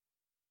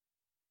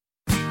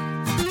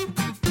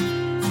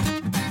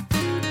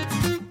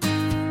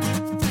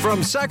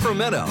From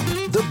Sacramento,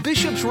 the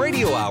Bishop's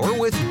Radio Hour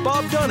with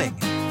Bob Dunning,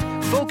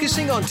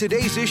 focusing on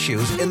today's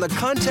issues in the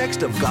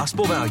context of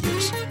gospel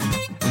values.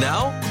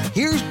 Now,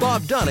 here's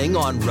Bob Dunning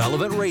on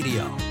Relevant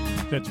Radio.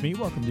 That's me.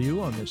 Welcome to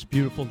you on this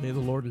beautiful day the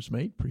Lord has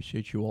made.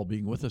 Appreciate you all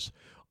being with us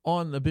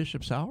on the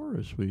Bishop's Hour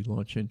as we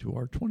launch into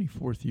our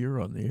 24th year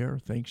on the air,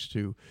 thanks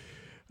to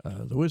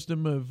the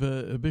wisdom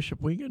of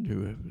Bishop Wiegand,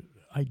 who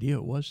idea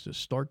it was to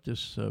start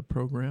this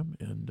program,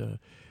 and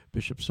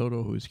Bishop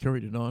Soto, who has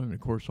carried it on, and, of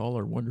course, all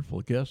our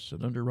wonderful guests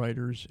and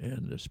underwriters,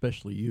 and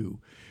especially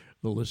you,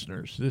 the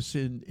listeners. This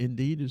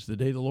indeed is the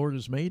day the Lord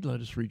has made.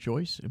 Let us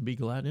rejoice and be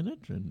glad in it.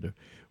 And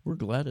we're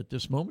glad at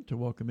this moment to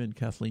welcome in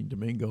Kathleen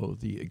Domingo,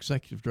 the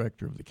Executive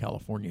Director of the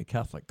California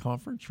Catholic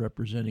Conference,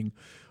 representing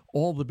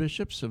all the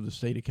bishops of the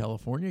state of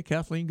California.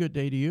 Kathleen, good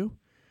day to you.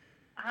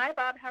 Hi,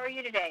 Bob. How are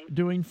you today?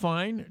 Doing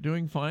fine.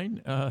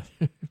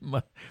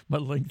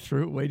 Muddling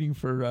through, waiting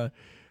for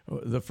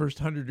the first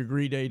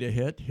 100-degree day to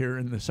hit here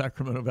in the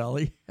Sacramento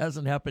Valley.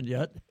 Hasn't happened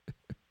yet.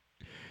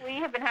 We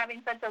have been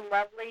having such a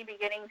lovely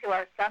beginning to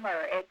our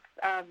summer. It's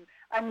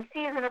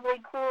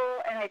unseasonably cool,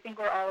 and I think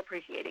we're all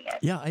appreciating it.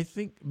 Yeah, I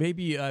think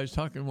maybe I was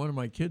talking to one of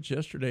my kids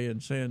yesterday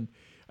and saying,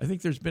 I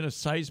think there's been a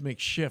seismic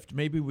shift.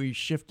 Maybe we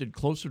shifted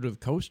closer to the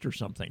coast or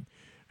something.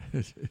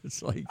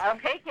 It's like I'll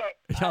take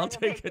it. I'll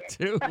take it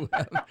too.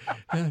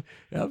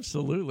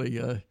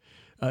 Absolutely.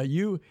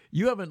 You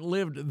haven't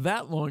lived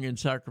that long in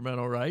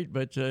Sacramento, right?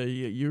 But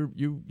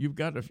you've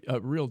got a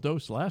real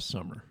dose last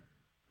summer.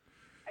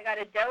 I got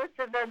a dose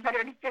of those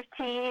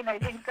 115. I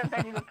think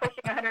sometimes even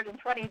pushing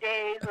 120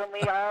 days when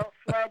we all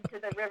fled to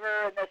the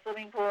river and the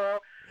swimming pool.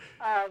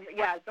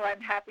 So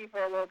I'm happy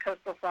for a little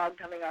coastal fog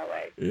coming our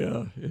way.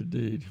 Yeah,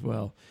 indeed.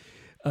 Well,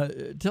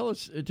 tell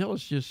us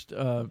just.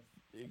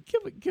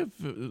 Give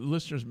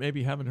listeners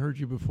maybe haven't heard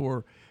you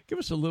before. Give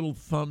us a little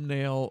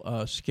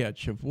thumbnail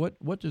sketch of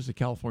what does the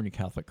California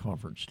Catholic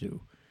Conference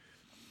do?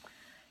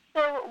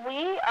 So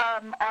we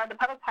are the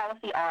public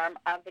policy arm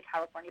of the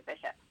California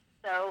bishops.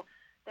 So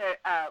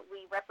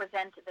we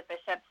represent the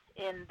bishops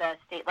in the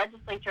state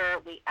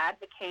legislature. We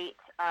advocate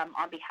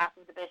on behalf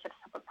of the bishops'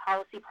 public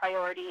policy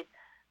priorities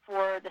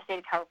for the state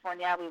of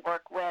California. We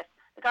work with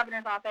the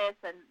governor's office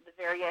and the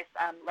various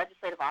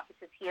legislative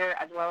offices here,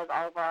 as well as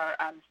all of our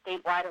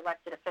statewide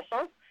elected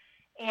officials.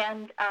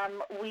 And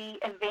we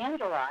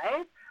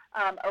evangelize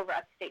over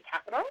at the state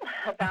capitol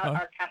about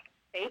our Catholic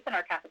faith and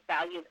our Catholic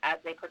values as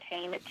they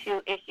pertain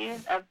to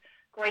issues of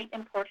great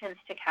importance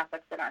to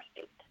Catholics in our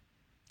state.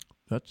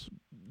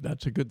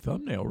 That's a good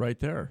thumbnail right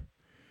there.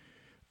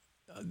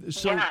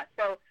 So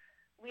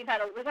we've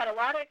had a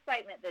lot of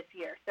excitement this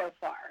year so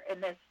far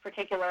in this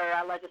particular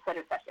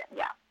legislative session.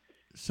 Yeah.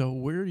 So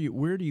where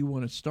do you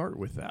want to start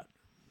with that?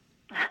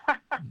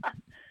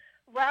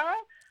 Well,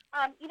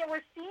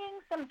 we're seeing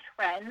some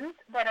trends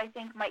that I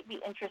think might be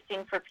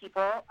interesting for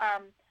people.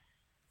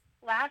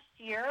 Last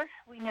year,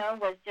 we know,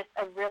 was just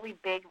a really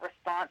big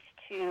response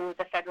to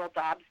the federal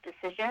Dobbs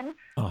decision,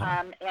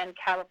 and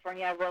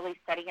California really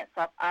setting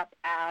itself up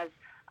as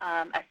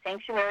a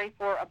sanctuary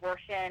for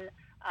abortion,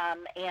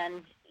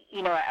 and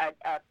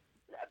a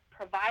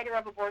provider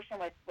of abortion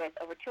with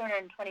over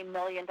 $220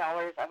 million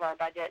of our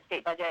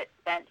state budget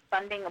spent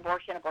funding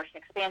abortion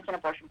expansion,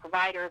 abortion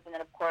providers, and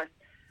then, of course,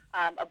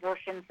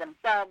 abortions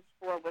themselves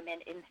for women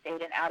in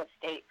state and out of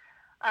state.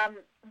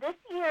 This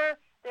year,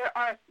 there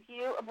are a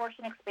few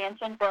abortion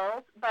expansion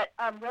bills, but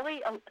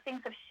really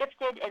things have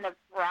shifted in a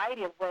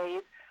variety of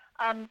ways.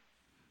 And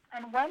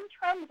one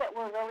trend that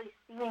we're really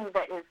seeing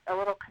that is a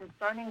little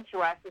concerning to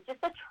us is just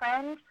a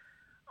trend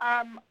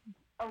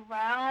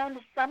around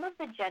some of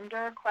the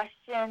gender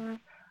questions,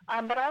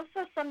 but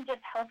also some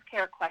just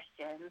healthcare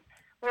questions,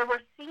 where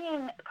we're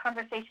seeing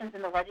conversations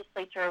in the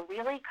legislature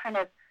really kind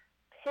of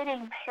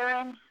pitting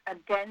parents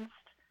against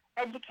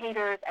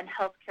educators and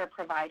healthcare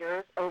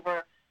providers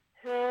over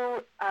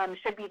who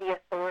should be the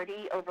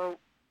authority over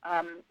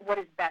what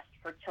is best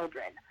for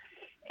children.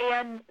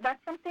 And that's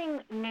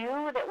something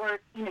new that we're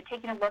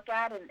taking a look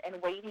at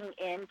and wading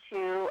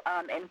into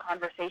in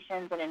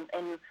conversations and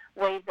in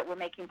ways that we're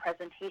making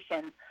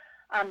presentations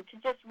to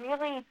just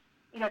really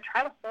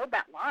try to hold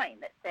that line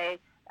that says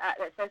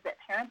that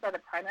parents are the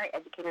primary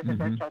educators of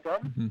their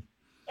children. Mm-hmm.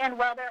 And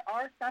while there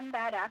are some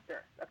bad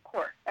actors, of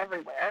course,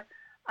 everywhere,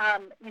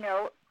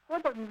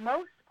 for the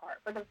most part,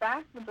 for the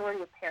vast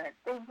majority of parents,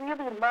 they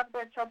really love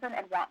their children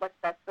and want what's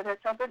best for their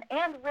children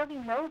and really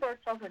know their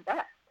children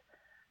best.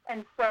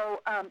 And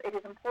so it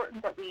is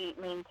important that we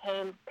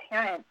maintain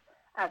parents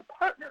as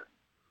partners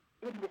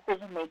in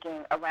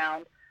decision-making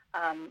around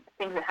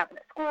things that happen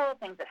at school,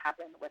 things that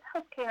happen with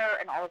healthcare,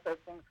 and all of those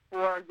things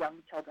for young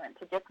children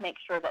to just make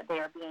sure that they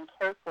are being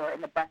cared for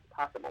in the best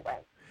possible way.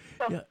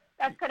 So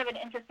that's kind of an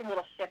interesting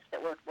little shift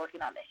that we're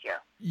working on this year.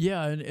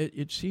 Yeah, and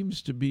it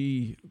seems to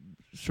be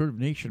sort of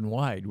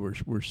nationwide.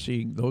 We're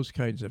seeing those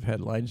kinds of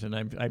headlines, and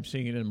I'm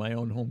seeing it in my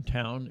own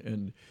hometown,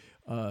 and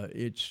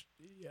it's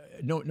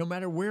no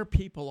matter where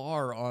people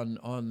are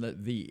on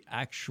the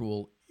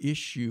actual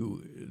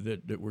issue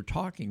that we're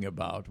talking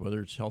about,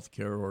 whether it's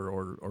healthcare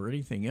or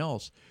anything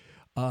else.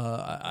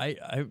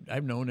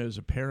 I've known as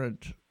a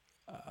parent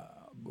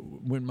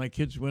when my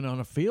kids went on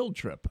a field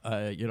trip,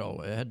 I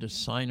had to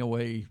sign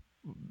away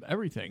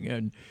everything,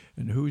 and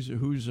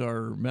who's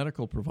our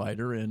medical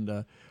provider. And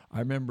I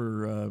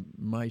remember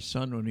my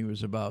son, when he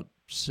was about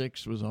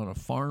 6, was on a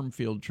farm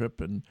field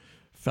trip and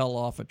fell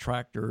off a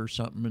tractor or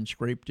something and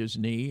scraped his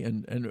knee,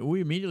 and we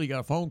immediately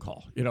got a phone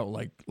call,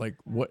 like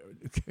what,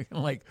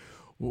 like,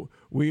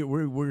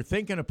 we're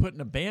thinking of putting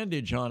a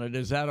bandage on it.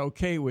 Is that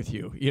okay with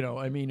you?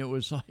 I mean, it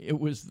was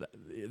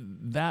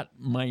that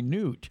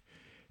minute,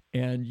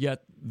 and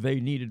yet they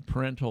needed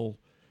parental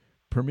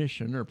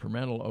permission or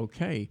parental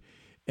okay.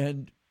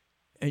 And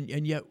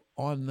yet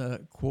on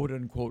the quote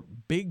unquote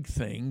big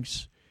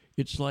things,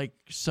 it's like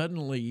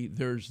suddenly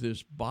there's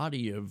this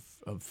body of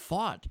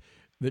thought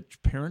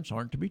that parents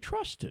aren't to be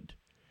trusted.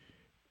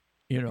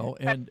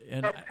 And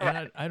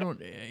I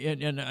don't,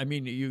 and I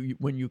mean, you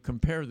when you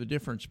compare the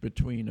difference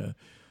between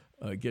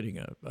getting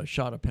a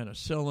shot of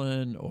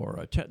penicillin or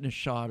a tetanus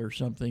shot or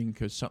something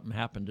because something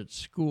happened at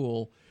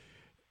school,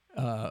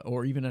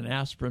 or even an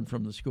aspirin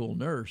from the school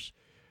nurse,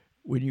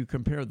 when you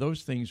compare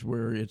those things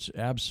where it's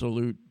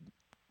absolute,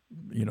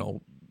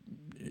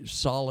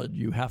 solid,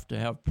 you have to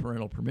have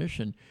parental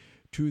permission,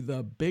 to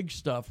the big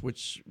stuff,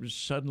 which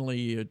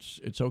suddenly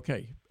it's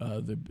okay.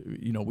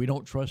 We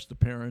don't trust the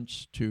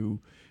parents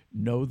to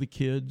know the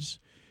kids,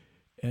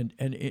 and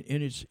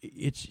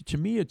it's to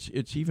me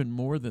it's even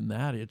more than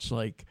that. It's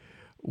like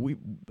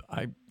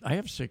I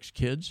have 6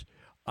 kids.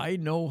 I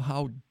know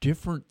how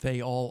different they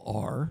all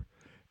are.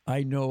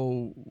 I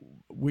know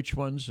which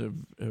ones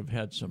have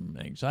had some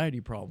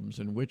anxiety problems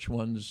and which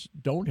ones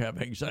don't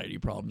have anxiety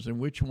problems and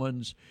which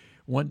ones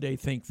one day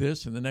think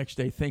this and the next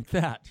day think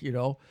that,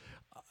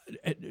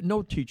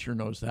 No teacher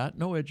knows that.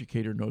 No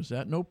educator knows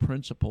that. No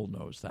principal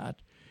knows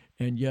that.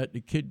 And yet the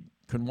kid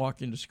can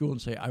walk into school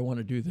and say, I want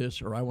to do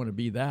this or I want to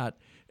be that.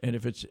 And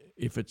if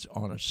it's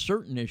on a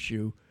certain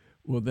issue,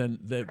 well, then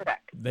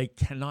they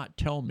cannot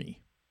tell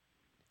me.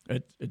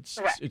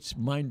 It's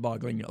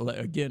mind-boggling.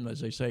 Again,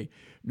 as I say,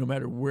 no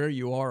matter where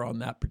you are on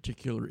that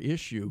particular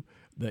issue,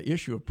 the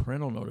issue of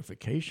parental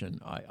notification,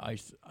 I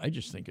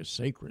just think is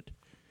sacred.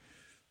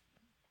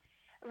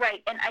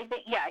 Right, and I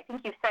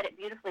think you've said it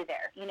beautifully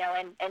there.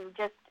 And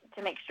just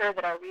to make sure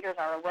that our readers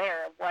are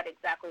aware of what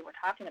exactly we're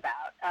talking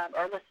about,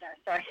 or listeners,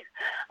 sorry.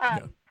 A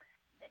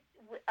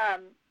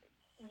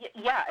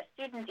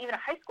student, even a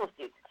high school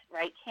student,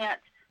 right, can't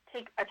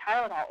take a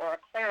Tylenol or a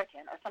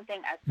Claritin or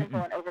something as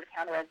simple and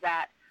over-the-counter as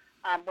that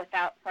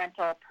without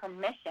parental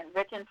permission,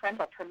 written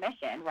parental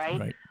permission,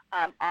 right.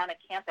 On a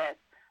campus.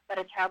 But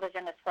a child as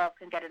young as 12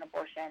 can get an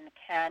abortion,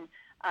 can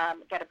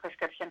get a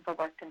prescription for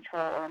birth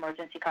control or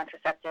emergency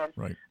contraceptives.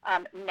 Right.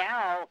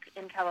 Now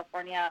in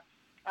California,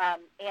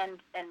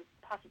 and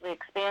possibly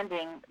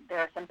expanding, there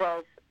are some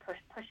bills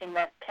pushing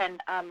this, can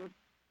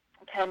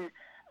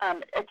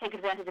take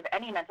advantage of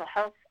any mental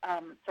health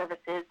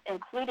services,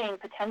 including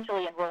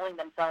potentially enrolling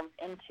themselves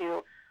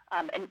into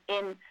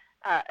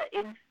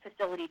in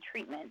facility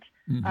treatment.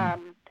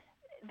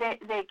 They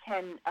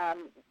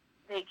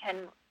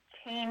can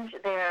change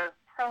their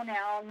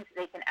pronouns.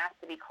 They can ask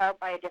to be called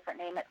by a different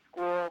name at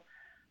school.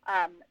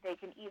 They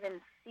can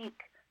even seek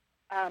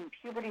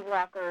puberty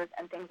blockers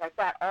and things like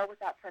that, all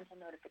without parental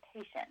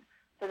notification.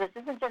 So this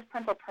isn't just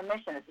parental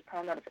permission, this is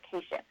parental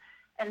notification.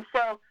 And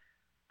so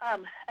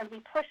as we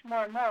push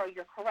more and more,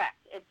 you're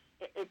correct.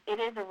 It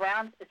is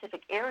around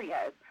specific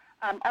areas.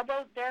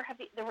 Although there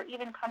were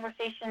even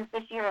conversations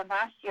this year and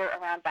last year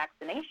around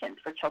vaccinations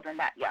for children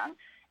that young,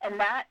 and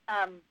that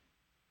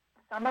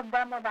some of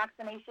them were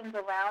vaccinations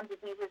around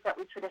diseases that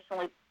we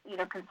traditionally,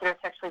 consider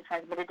sexually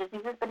transmitted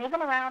diseases, but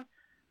even around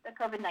the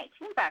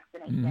COVID-19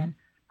 vaccination.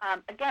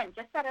 Again,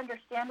 just that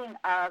understanding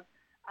of,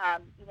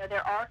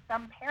 there are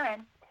some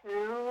parents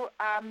who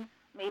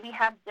maybe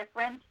have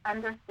different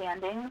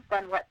understandings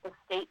than what the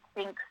state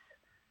thinks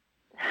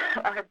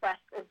is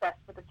best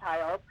for the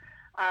child,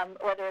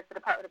 whether it's the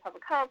Department of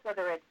Public Health,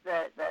 whether it's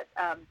the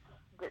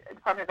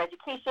Department of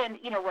Education,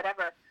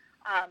 whatever,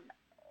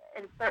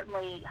 and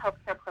certainly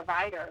healthcare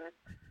providers.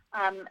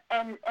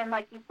 And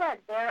like you said,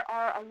 there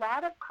are a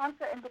lot of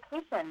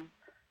contraindications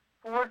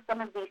for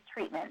some of these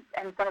treatments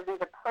and some of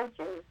these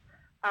approaches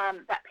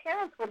that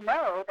parents would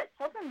know that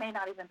children may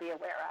not even be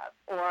aware of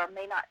or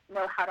may not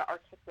know how to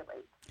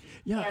articulate.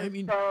 Yeah,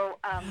 and so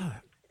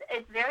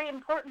it's very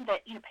important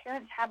that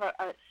parents have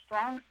a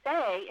strong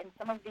say in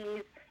some of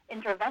these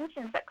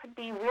interventions that could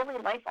be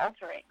really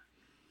life-altering.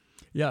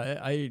 Yeah,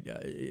 I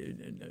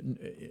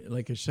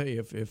like I say,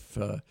 if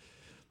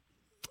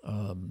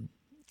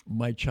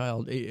my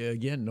child,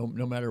 again,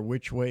 no matter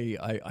which way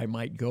I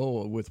might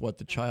go with what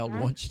the child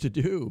wants to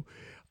do,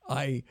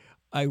 I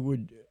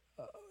would,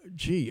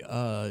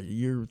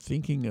 you're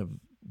thinking of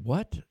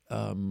what?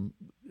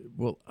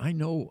 Well, I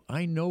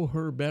know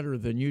her better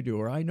than you do,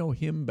 or I know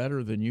him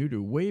better than you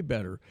do, way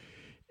better.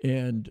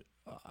 And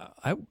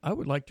I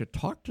would like to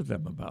talk to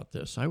them about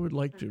this. I would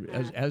like to,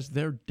 as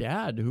their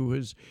dad who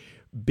has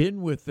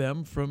been with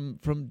them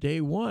from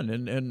day one.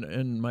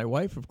 And my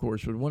wife, of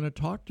course, would want to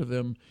talk to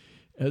them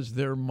as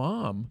their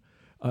mom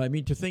I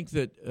mean, to think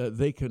that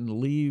they can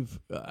leave.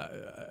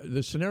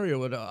 The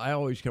scenario that I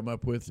always come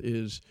up with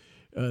is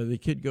the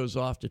kid goes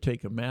off to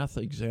take a math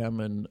exam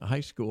in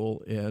high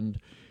school and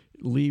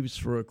leaves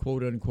for a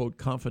quote unquote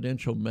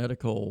confidential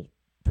medical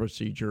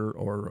procedure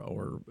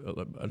or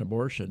an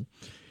abortion,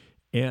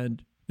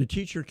 and the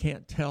teacher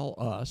can't tell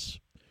us.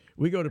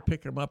 We go to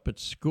pick him up at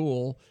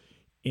school,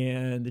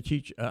 and the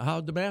teacher,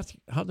 how'd the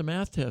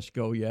math test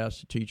go? You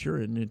ask the teacher,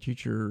 and the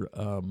teacher,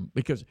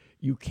 because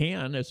you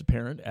can, as a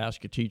parent,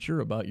 ask a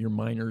teacher about your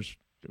minor's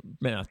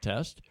math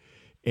test,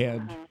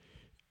 and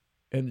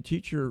the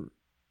teacher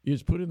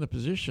is put in the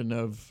position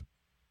of,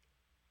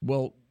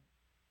 well,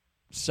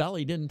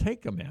 Sally didn't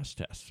take a math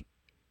test.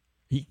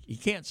 He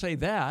can't say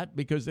that,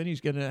 because then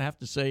he's going to have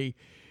to say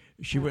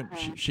she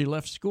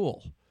left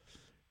school.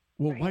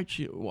 Well,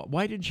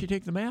 why didn't she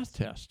take the math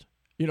test?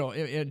 You know,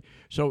 and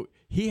so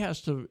he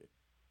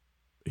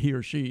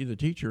or she, the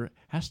teacher,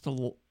 has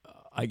to,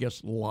 I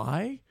guess,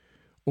 lie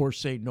or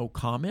say no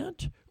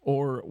comment,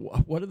 or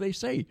what do they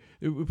say?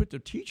 We put the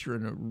teacher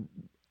in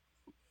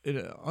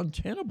an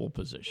untenable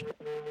position.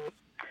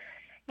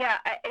 Yeah,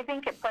 I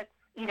think it puts,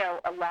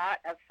 a lot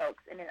of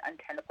folks in an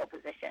untenable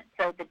position.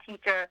 So the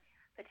teacher,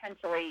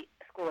 potentially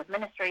school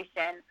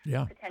administration,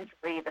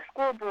 potentially the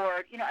school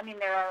board.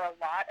 There are a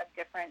lot of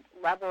different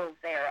levels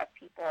there of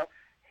people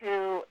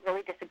who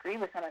really disagree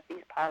with some of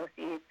these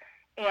policies.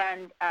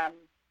 And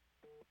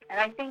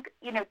I think,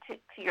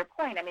 to your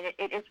point,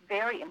 it is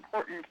very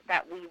important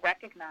that we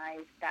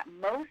recognize that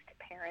most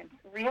parents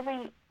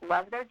really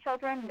love their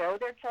children, know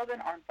their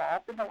children, are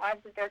involved in the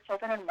lives of their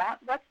children, and want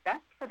what's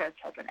best for their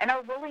children, and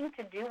are willing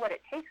to do what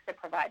it takes to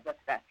provide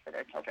what's best for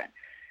their children.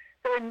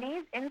 So in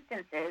these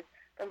instances,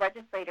 the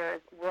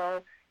legislators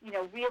will,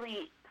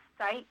 really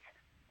cite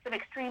some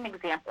extreme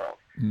examples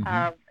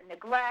of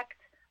neglect,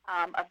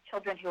 of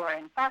children who are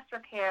in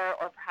foster care,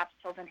 or perhaps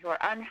children who are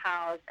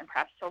unhoused, and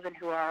perhaps children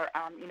who are,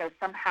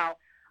 somehow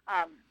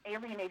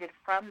alienated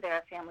from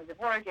their families of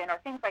origin, or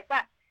things like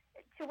that.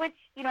 To which,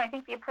 I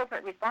think the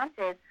appropriate response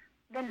is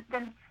then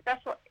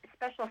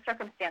special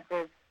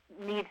circumstances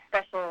need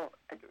special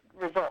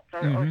results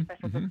or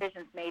special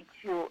decisions made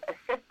to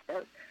assist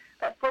those.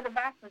 But for the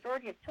vast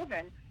majority of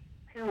children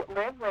who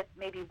live with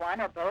maybe one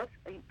or both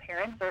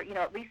parents, or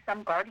at least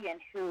some guardian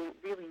who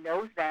really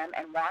knows them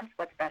and wants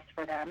what's best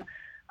for them,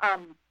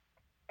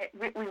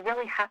 we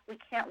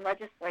can't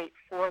legislate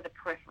for the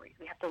periphery.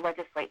 We have to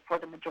legislate for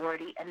the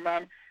majority, and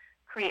then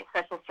create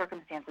special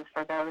circumstances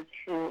for those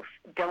who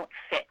don't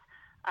fit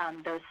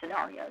those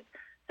scenarios.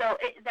 So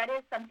that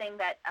is something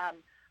that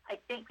I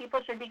think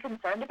people should be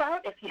concerned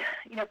about. If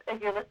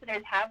if your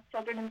listeners have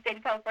children in the state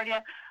of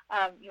California,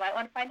 you might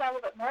want to find out a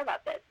little bit more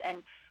about this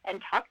and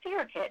talk to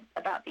your kids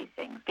about these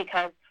things,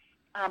 because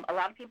a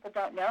lot of people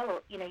don't know.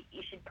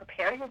 You should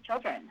prepare your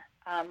children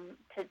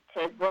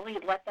to really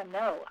let them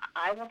know,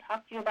 I will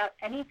talk to you about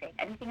anything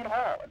at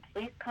all, and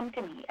please come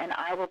to me, and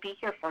I will be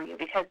here for you.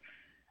 Because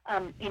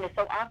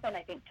so often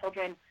I think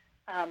children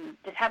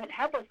just haven't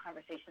had those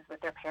conversations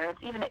with their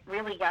parents, even at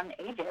really young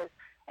ages.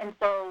 And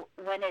so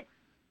when it's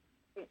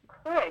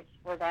encouraged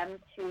for them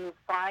to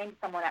find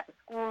someone at the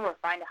school, or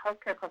find a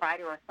healthcare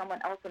provider, or someone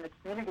else in the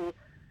community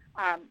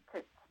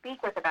to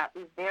speak with about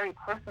these very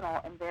personal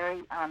and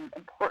very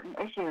important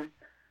issues,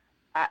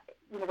 that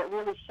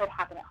really should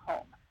happen at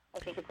home. I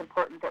think it's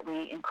important that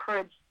we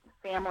encourage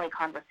family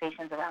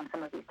conversations around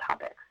some of these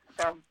topics.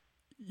 So,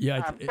 so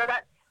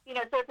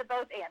it's a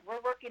both and.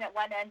 We're working at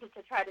one end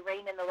to try to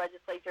rein in the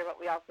legislature, but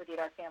we also need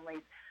our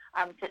families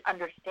to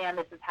understand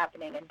this is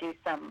happening and do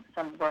some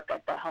work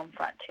at the home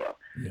front too.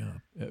 Yeah,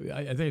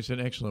 I think it's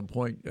an excellent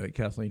point,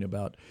 Kathleen,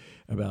 about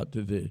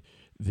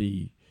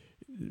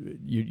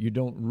you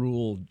don't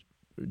rule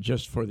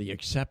just for the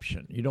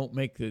exception. You don't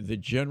make the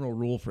general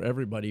rule for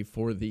everybody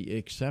for the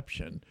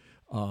exception.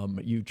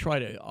 You try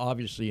to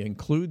obviously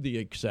include the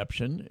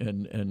exception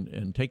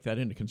and take that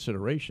into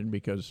consideration,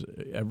 because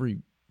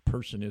every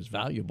person is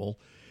valuable,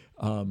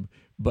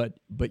 but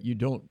you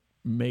don't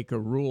make a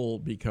rule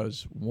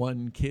because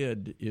one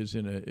kid is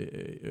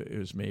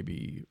is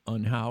maybe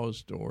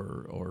unhoused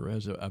or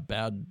has a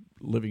bad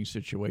living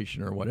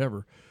situation or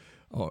whatever,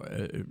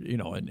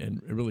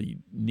 and really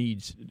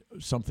needs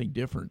something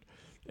different.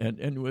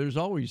 And there's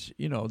always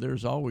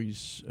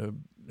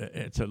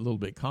it's a little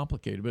bit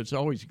complicated, but it's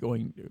always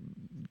going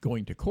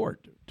to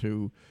court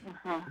to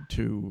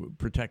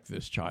protect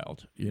this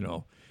child.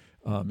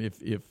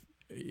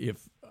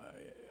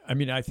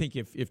 I think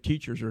if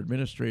teachers or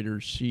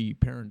administrators see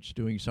parents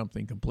doing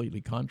something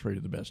completely contrary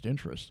to the best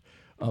interest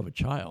of a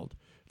child,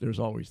 there's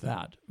always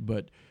that.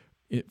 But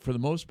for the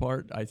most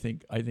part, I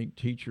think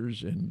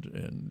teachers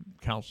and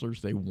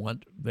counselors, they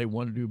want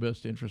to do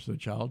best interest of the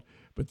child,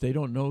 but they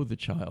don't know the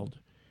child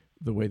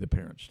the way the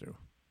parents do.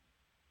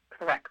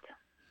 Correct.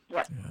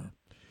 Yes. Yeah.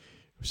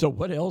 So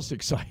what else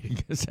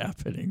exciting is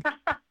happening?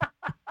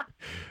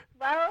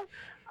 Well,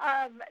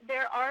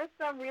 there are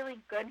some really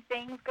good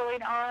things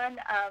going on.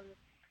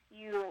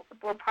 You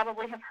will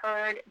probably have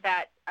heard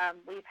that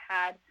we've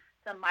had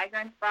some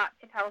migrants brought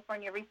to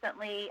California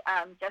recently,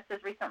 just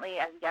as recently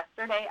as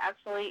yesterday,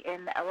 actually,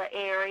 in the LA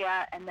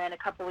area, and then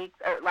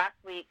last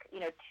week,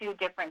 2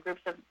 different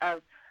groups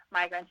of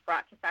migrants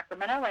brought to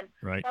Sacramento. And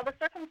while the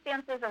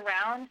circumstances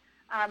around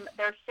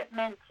their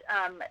shipment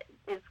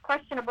is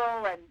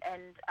questionable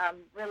and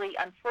really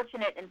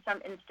unfortunate in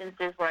some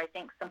instances where I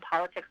think some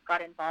politics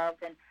got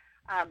involved and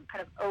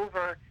kind of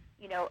over,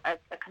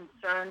 a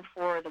concern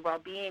for the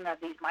well-being of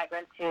these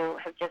migrants who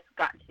have just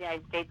gotten to the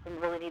United States and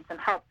really need some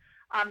help.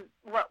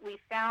 What we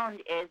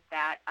found is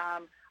that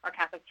our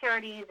Catholic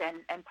Charities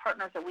and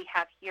partners that we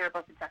have here,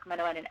 both in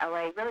Sacramento and in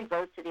LA, really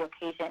rose to the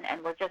occasion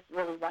and were just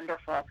really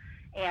wonderful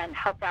and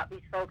helped out these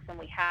folks. And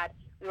we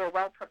were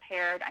well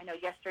prepared. I know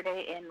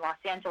yesterday in Los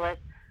Angeles,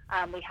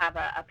 we have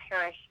a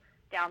parish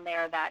down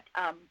there that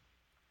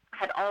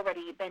had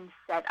already been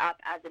set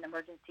up as an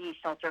emergency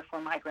shelter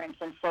for migrants,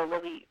 and so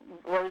really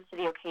rose to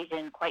the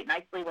occasion quite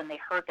nicely when they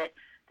heard that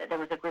there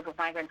was a group of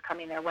migrants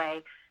coming their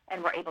way,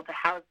 and were able to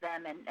house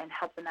them and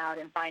help them out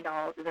and find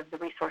all the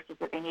resources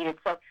that they needed.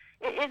 So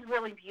it is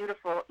really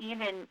beautiful,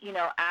 even,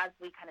 as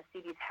we kind of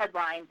see these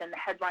headlines, and the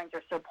headlines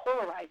are so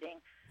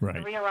polarizing,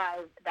 to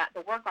realize that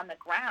the work on the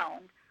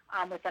ground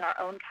within our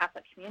own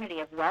Catholic community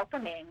of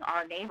welcoming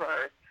our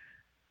neighbors,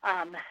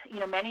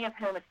 many of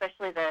whom,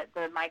 especially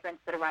the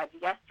migrants that arrived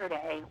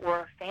yesterday,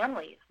 were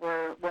families,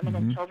 were women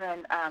and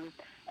children,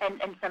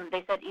 and some,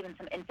 they said even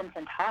some infants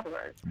and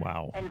toddlers.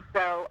 Wow. And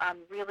so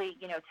really,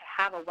 to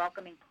have a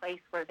welcoming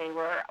place where they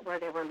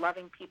were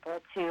loving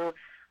people to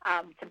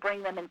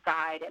bring them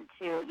inside and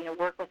to,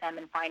 work with them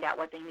and find out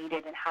what they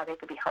needed and how they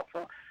could be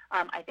helpful,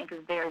 I think is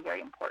very, very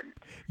important.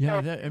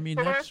 Yeah, so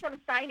there are some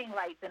shining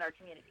lights in our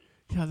community.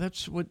 Yeah,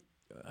 that's what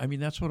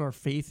our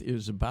faith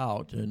is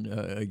about. And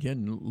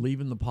again,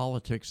 leaving the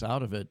politics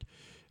out of it,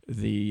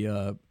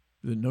 the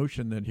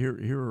notion that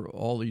here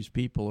all these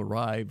people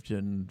arrived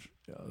and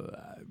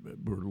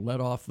were let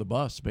off the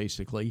bus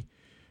basically,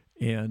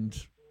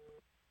 and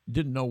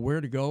didn't know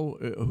where to go,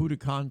 who to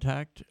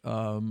contact,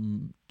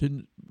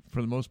 didn't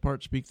for the most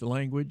part speak the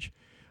language.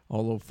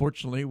 Although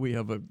fortunately we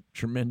have a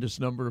tremendous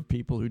number of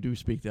people who do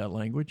speak that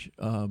language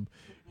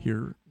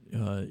here,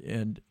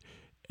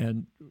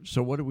 and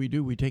so what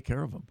do? We take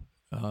care of them.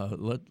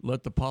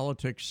 Let the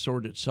politics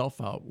sort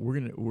itself out.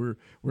 We're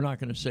not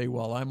going to say,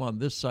 well, I'm on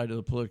this side of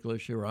the political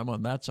issue or I'm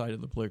on that side of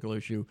the political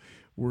issue.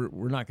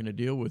 We're not going to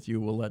deal with you.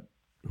 We'll let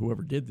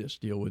whoever did this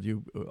deal with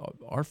you.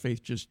 Our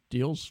faith just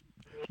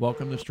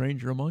welcome the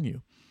stranger among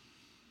you.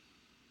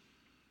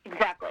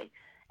 Exactly.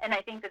 And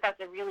I think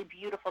that's a really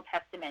beautiful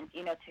testament,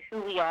 to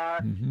who we are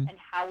and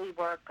how we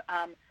work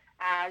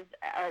as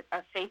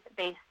a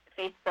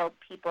faith-filled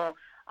people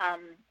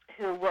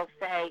who will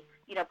say,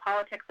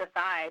 politics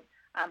aside,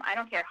 I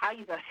don't care how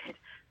you voted,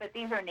 but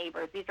these are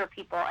neighbors, these are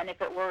people, and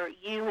if it were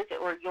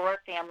your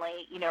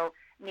family,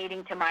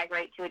 needing to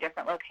migrate to a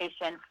different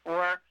location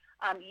for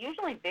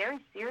usually very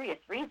serious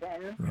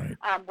reasons,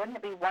 wouldn't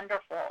it be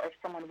wonderful if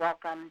someone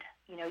welcomed,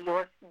 or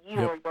your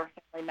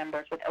family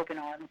members with open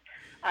arms?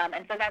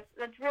 And so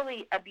that's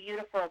really a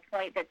beautiful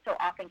point that so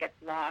often gets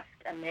lost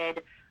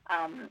amid,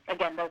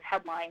 again, those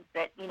headlines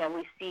that,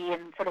 we see,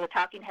 and sort of the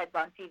talking heads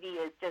on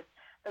TV is just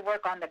the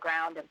work on the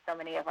ground of so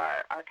many of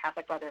our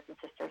Catholic brothers and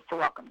sisters to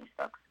welcome these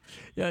folks.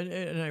 Yeah,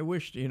 and I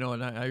wished,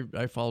 and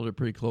I followed it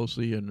pretty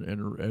closely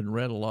and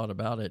read a lot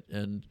about it,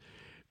 and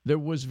there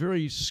was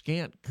very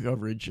scant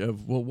coverage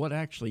of, well, what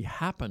actually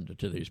happened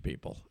to these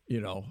people,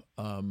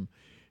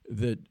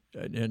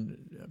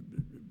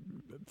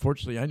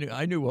 fortunately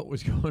I knew what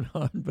was going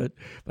on, but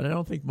I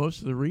don't think most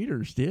of the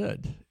readers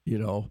did,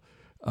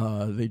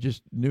 They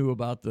just knew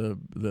about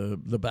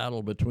the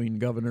battle between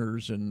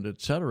governors and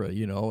et cetera,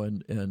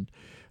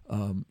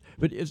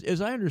 but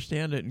as I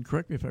understand it, and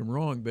correct me if I'm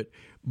wrong, but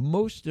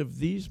most of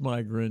these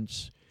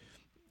migrants,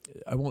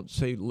 I won't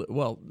say,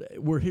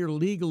 we're here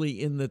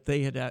legally in that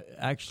they had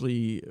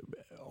actually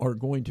are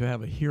going to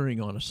have a hearing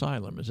on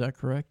asylum. Is that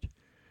correct?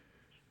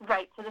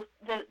 Right. So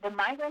the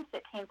migrants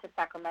that came to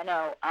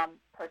Sacramento,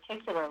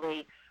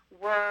 particularly,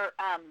 were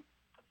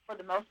for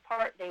the most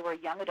part, they were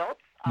young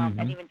adults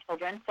and even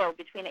children. So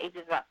between the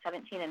ages of about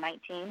 17 and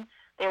 19,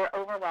 they were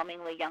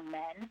overwhelmingly young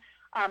men.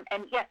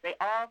 And yes, they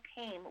all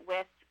came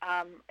with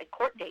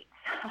court dates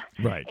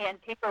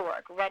and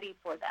paperwork ready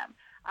for them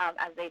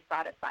as they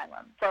sought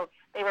asylum. So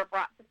they were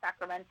brought to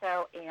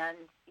Sacramento and,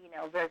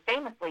 very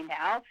famously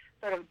now,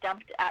 sort of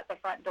dumped at the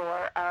front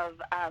door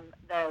of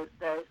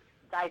the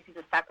Diocese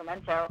of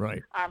Sacramento.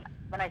 Right.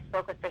 When I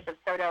spoke with Bishop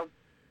Soto,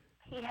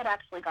 he had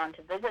actually gone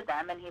to visit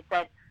them, and he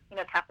said,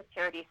 Catholic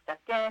Charities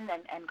stepped in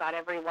and got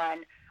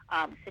everyone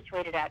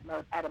situated at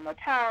a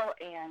motel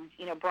and,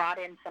 brought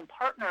in some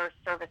partner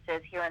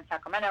services here in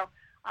Sacramento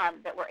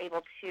that were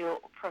able to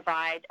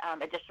provide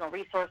additional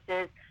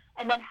resources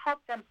and then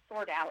help them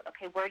sort out,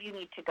 okay, where do you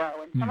need to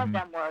go? And some of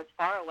them were as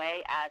far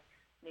away as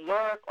New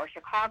York or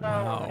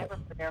Chicago or whatever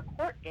for their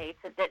court dates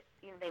that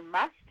they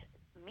must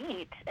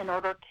meet in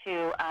order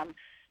to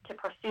to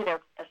pursue their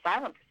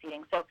asylum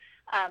proceedings. So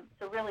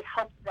really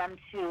helps them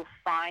to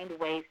find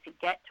ways to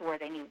get to where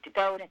they need to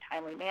go in a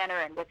timely manner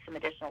and with some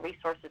additional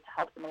resources to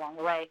help them along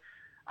the way.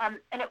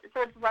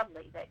 So it's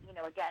lovely that,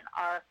 again,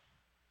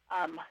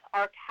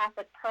 our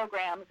Catholic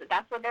programs,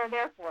 that's what they're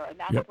there for, and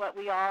that's what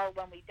we all,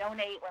 when we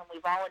donate, when we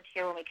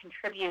volunteer, when we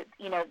contribute,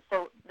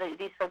 so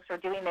these folks are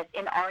doing this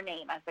in our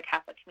name as the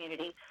Catholic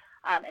community.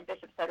 And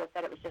Bishop Soto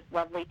said it was just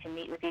lovely to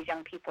meet with these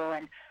young people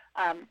and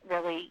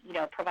really,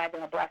 provide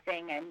them a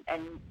blessing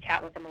and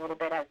chat with them a little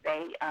bit as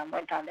they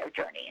went on their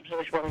journey. And he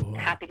was really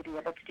happy to be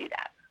able to do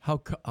that. How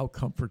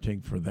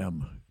comforting for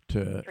them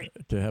to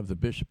have the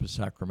Bishop of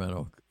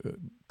Sacramento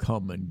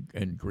come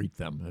and greet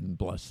them and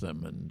bless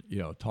them and,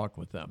 talk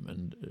with them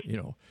and,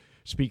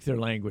 speak their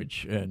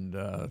language and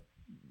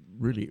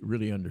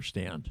really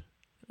understand.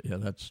 Yeah,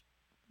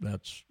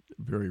 that's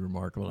very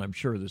remarkable. And I'm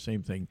sure the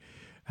same thing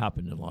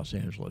happened in Los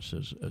Angeles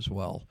as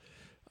well.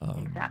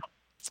 Exactly.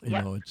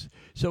 It's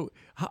so.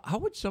 How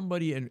would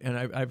somebody and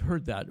I've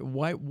heard that.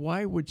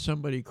 Why would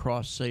somebody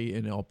cross, say,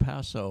 in El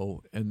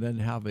Paso and then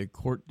have a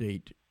court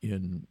date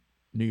in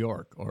New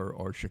York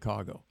or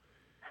Chicago?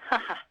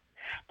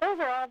 Those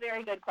are all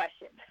very good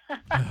questions.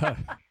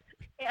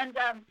 And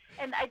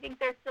I think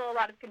there's still a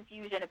lot of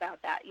confusion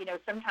about that.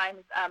 Sometimes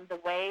the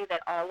way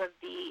that all of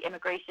the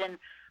immigration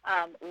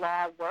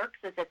law works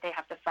is that they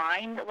have to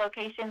find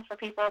locations for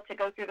people to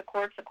go through the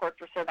courts. The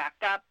courts are so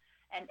backed up,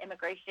 and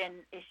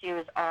immigration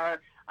issues are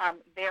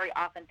very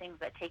often things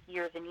that take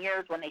years and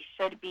years when they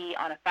should be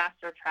on a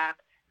faster track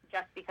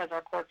just because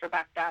our courts are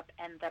backed up,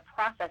 and the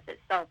process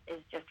itself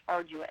is just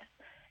arduous.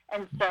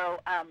 And so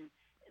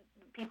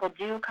people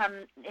do come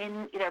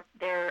in,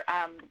 their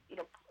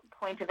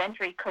point of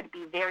entry could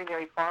be very,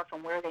 very far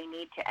from where they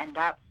need to end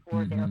up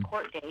for their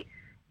court date.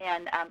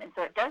 And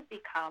so it does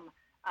become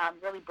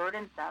really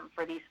burdensome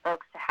for these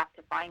folks to have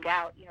to find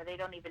out. They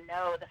don't even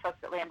know, the folks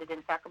that landed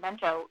in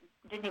Sacramento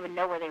didn't even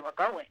know where they were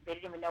going. They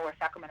didn't even know where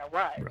Sacramento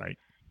was. Right.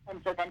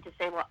 And so then to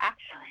say, well,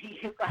 actually,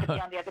 you've got to be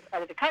on the other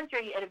side of the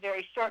country at a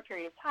very short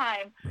period of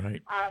time,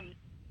 right,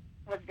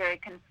 was very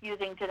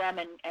confusing to them.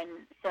 And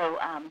so,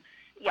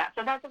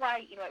 so that's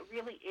why, it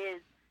really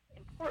is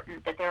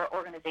important that there are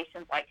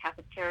organizations like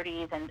Catholic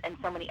Charities and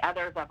so many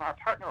others of our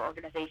partner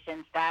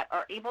organizations that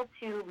are able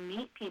to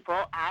meet people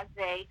as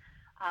they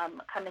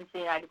come into the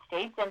United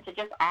States and to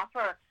just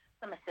offer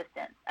some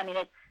assistance. I mean,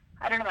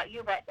 I don't know about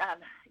you, but,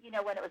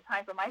 when it was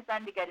time for my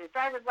son to get his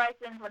driver's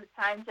license, when it's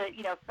time to,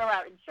 fill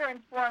out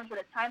insurance forms, when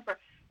it's time for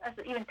us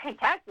to even pay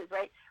taxes,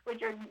 right,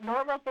 which are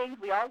normal things.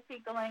 We all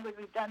speak the language.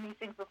 We've done these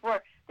things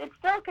before. It's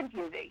still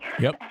confusing.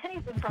 Yep.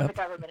 Anything from the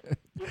government is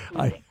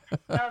confusing.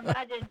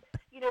 Imagine,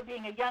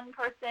 being a young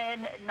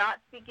person, not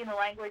speaking the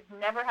language,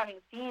 never having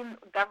seen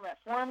government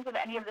forms of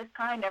any of this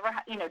kind, never,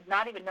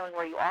 not even knowing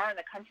where you are in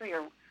the country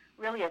or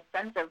really a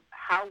sense of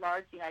how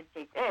large the United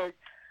States is.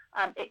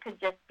 It could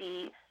just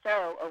be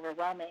so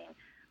overwhelming.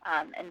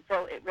 And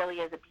so it really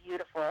is a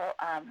beautiful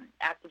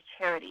act of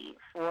charity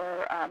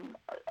for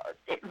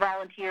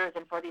volunteers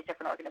and for these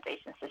different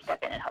organizations to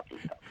step in and help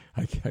these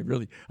folks.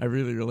 I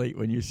really relate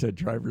when you said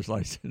driver's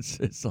license.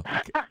 It's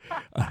like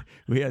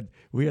we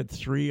had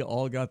three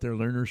all got their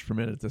learner's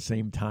permit at the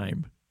same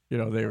time.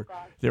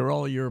 They were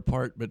all a year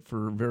apart, but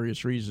for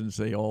various reasons,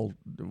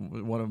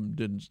 one of them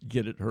didn't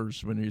get it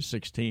hers when he was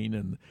 16,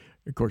 and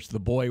of course the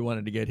boy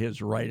wanted to get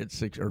his right at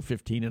 6 or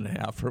 15 and a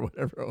half or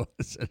whatever it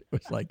was. It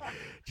was like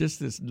just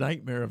this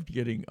nightmare of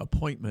getting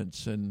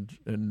appointments and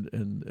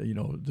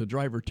the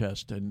driver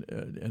test and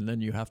then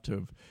you have to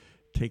have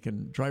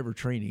taken driver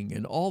training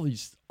and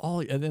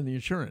and then the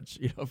insurance,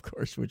 of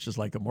course, which is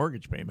like a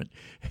mortgage payment,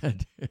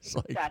 and it's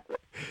like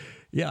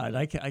yeah, and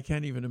I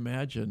can't even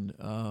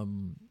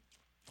imagine.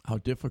 How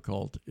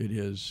difficult it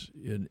is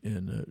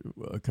in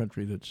a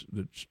country that's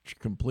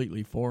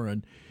completely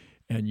foreign,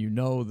 and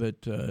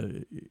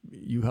that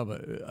you have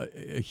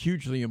a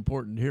hugely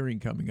important hearing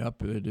coming up.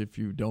 That if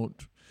you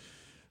don't,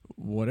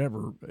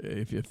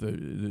 if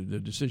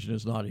the decision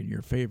is not in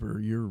your favor,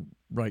 you're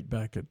right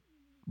back at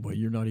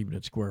you're not even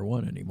at square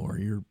one anymore.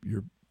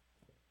 You're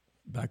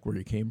back where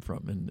you came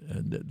from,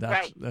 and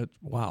that's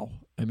wow.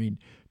 I mean,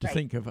 to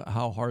think of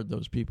how hard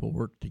those people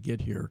worked to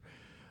get here.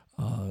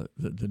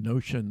 The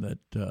notion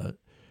that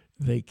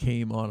they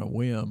came on a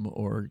whim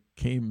or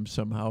came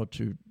somehow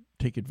to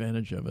take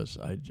advantage of us,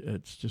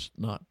 it's just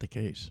not the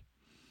case.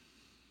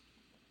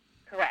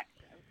 Correct.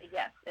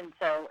 Yes. And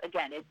so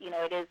again, it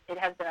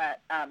has been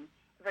a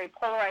very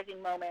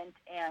polarizing moment,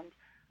 and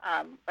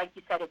like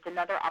you said, it's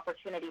another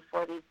opportunity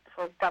for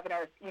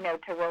governors,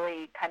 to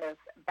really kind of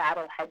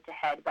battle head to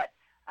head, but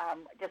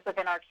just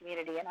within our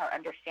community and our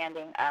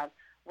understanding of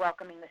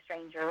welcoming the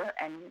stranger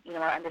and,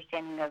 our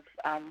understanding of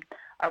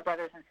our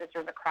brothers and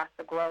sisters across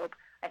the globe,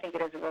 I think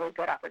it is a really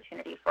good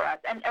opportunity for us.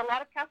 And a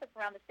lot of Catholics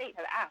around the state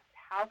have asked,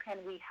 how can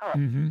we help?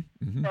 Mm-hmm,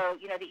 mm-hmm. So,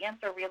 the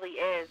answer really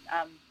is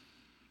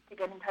to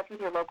get in touch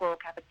with your local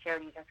Catholic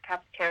Charities. There's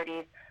Catholic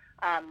Charities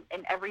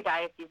in every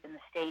diocese in the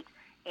state,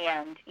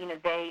 and,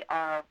 they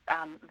are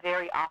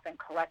very often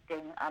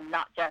collecting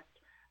not just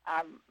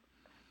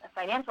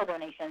financial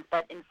donations,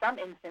 but in some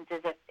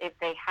instances, if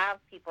they have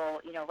people,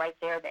 right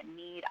there that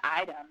need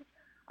items,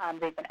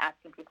 they've been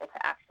asking people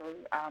to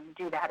actually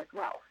do that as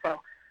well. So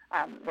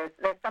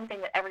there's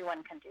something that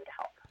everyone can do to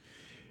help.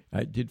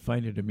 I did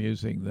find it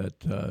amusing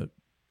that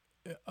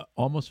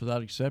almost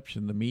without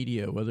exception, the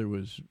media, whether it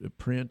was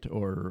print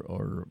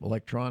or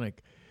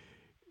electronic,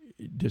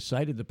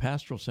 decided the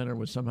pastoral center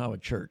was somehow a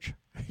church.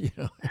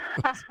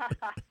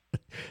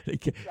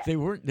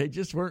 They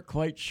just weren't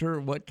quite sure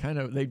what kind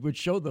of. They would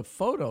show the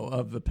photo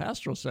of the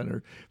pastoral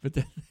center, but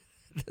then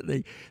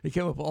they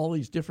came up with all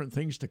these different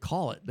things to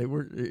call it. They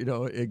were,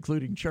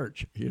 including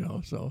church.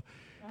 So,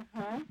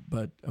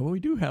 but we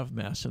do have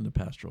mass in the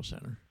pastoral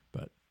center.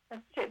 But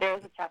that's true. There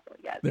is a chapel.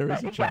 Yes, there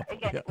is a chapel.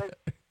 Again,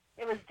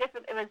 it was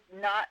different. It was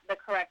not the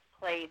correct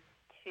place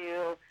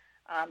to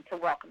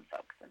welcome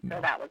folks, and so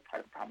that was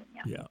part of the problem.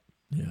 Yeah.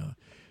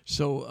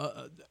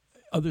 So,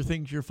 other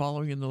things you're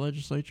following in the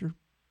legislature?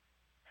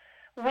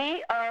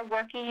 We are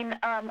working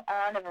on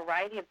a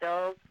variety of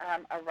bills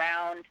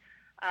around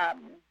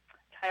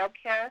child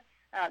care.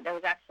 There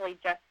was actually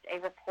just a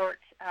report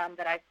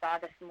that I saw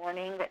this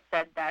morning that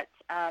said that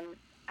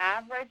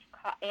average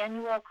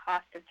annual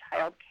cost of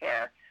child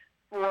care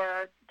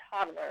for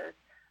toddlers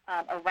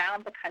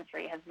around the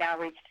country has now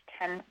reached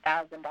 $10,000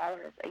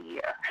 a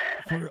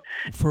year.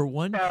 For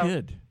one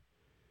kid?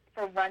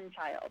 For one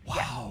child.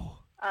 Wow.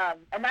 Yes.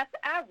 And that's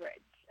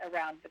average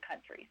around the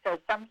country. So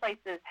some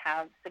places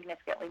have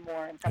significantly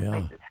more, and some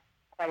places have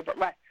quite a bit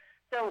less.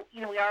 So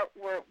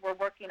we're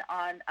working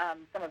on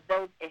some of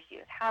those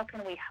issues. How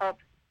can we help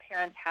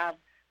parents have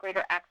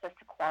greater access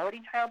to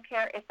quality child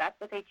care if that's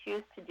what they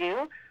choose to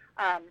do,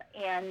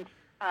 and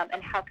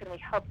how can we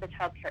help the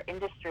child care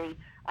industry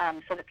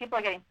so that people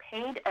are getting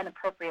paid an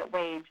appropriate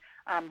wage,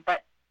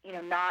 but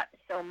not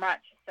so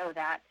much so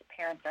that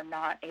parents are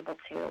not able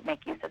to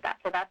make use of that.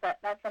 So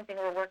that's something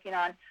we're working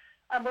on.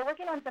 We're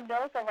working on some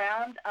bills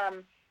around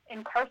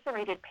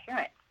incarcerated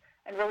parents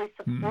and really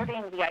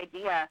supporting the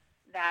idea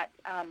that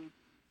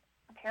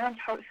parents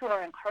who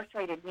are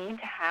incarcerated need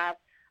to have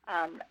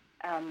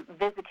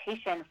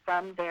visitation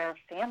from their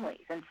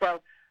families. And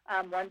so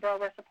one bill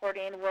we're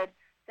supporting would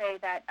say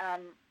that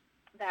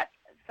that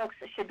folks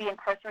should be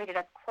incarcerated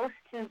as close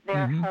to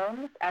their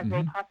homes as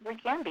they possibly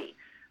can be,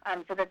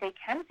 so that they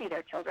can see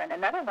their children.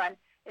 Another one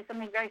is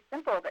something very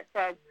simple that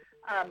says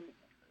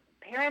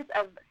parents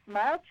of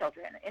small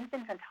children,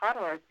 infants and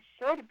toddlers,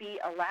 should be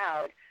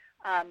allowed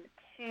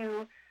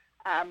to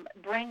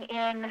bring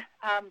in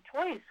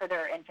toys for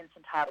their infants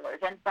and toddlers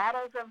and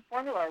bottles of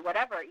formula or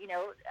whatever,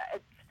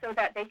 so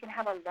that they can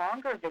have a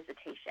longer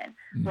visitation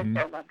with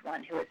their loved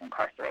one who is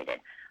incarcerated.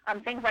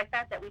 Things like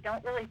that we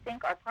don't really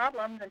think are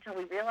problems until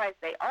we realize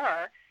they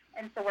are.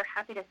 And so we're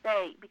happy to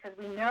say, because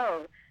we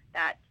know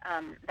that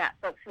that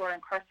folks who are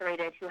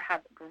incarcerated who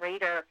have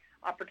greater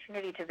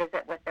opportunity to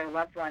visit with their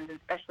loved ones,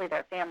 especially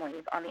their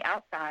families on the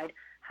outside,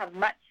 have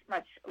much,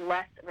 much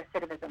less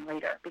recidivism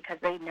later because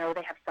they know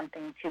they have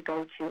something to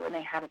go to and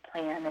they have a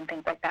plan and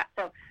things like that.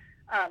 So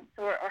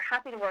we're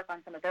happy to work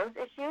on some of those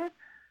issues.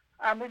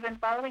 We've been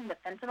following the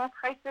fentanyl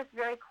crisis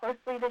very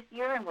closely this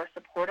year, and we're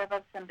supportive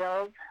of some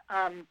bills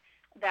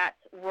that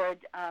would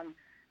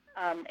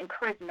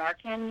encourage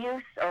Narcan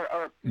use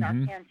or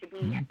Narcan to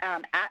be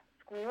at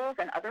schools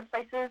and other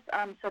places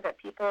so that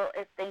people,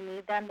 if they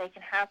need them, they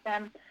can have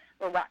them.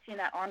 We're watching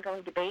that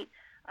ongoing debate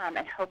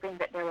and hoping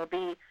that there will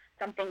be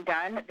something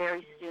done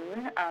very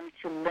soon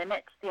to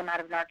limit the amount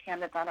of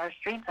Narcan that's on our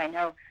streets. I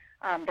know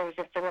there was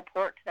just a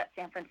report that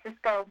San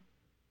Francisco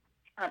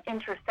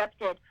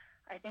intercepted,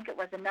 I think it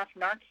was enough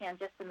Narcan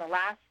just in the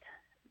last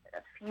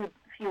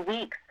few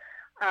weeks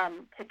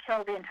to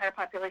kill the entire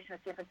population of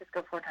San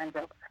Francisco 4 times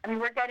over. I mean,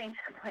 we're getting to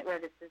the point where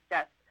this is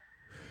just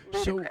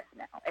ludicrous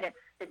now, and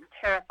it's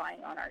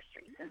terrifying on our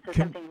streets, and so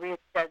something really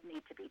does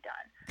need to be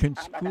done. Can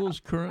schools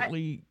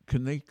currently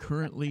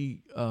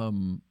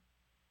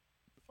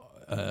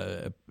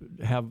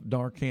have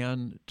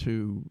Narcan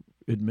to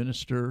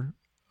administer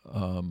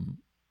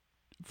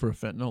for a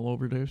fentanyl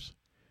overdose?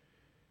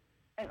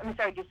 I'm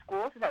sorry, do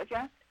schools? Is that what you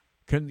asked?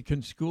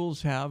 Can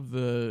schools have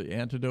the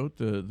antidote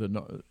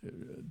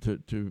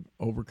to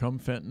overcome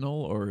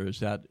fentanyl, or is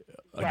that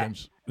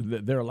against?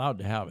 They're allowed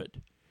to have it.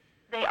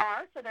 They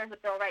are. So there's a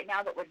bill right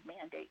now that would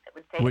mandate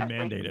say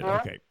mandate it.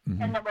 Okay,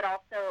 and that would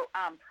also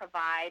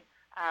provide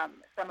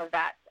some of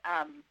that,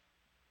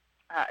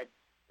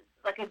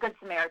 like a Good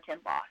Samaritan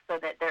law, so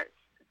that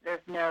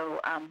there's no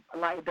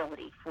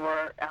liability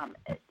for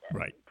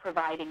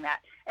providing that.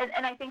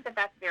 And I think that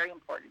that's very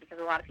important because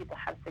a lot of people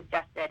have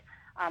suggested,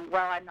 I'm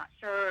not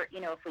sure,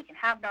 if we can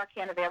have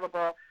Narcan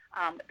available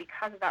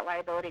because of that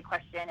liability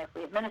question. If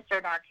we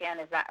administer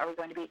Narcan, are we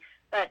going to be?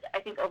 But I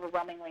think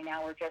overwhelmingly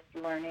now we're just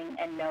learning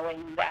and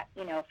knowing that,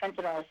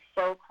 fentanyl is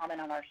so common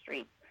on our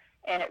streets.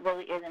 And it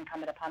really is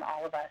incumbent upon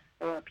all of us,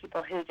 for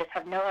people who just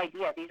have no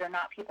idea. These are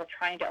not people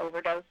trying to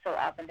overdose so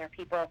often. They're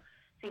people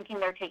thinking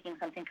they're taking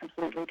something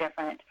completely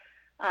different.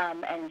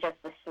 and just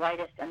the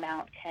slightest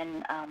amount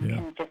can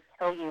just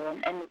kill you.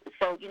 And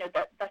so,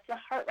 that's a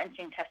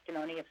heart-wrenching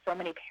testimony of so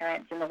many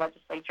parents in the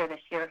legislature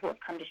this year who have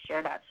come to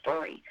share that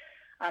story,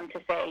 to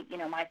say,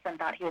 my son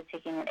thought he was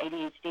taking an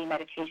ADHD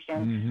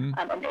medication,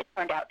 and it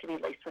turned out to be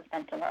laced with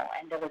fentanyl,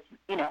 and it was,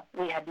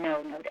 we had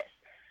no notice.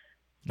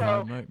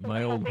 So,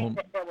 my old home.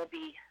 There will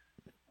be.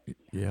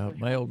 Yeah,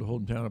 my old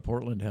hometown of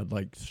Portland had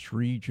like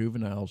 3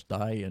 juveniles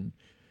die in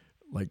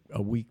like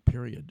a week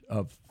period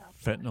of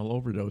fentanyl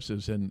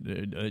overdoses, and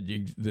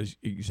the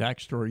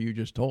exact story you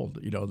just told.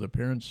 The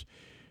parents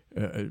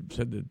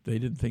said that they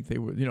didn't think they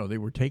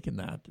were taking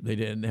that. They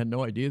had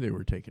no idea they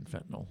were taking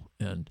fentanyl,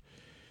 and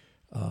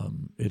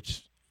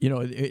it's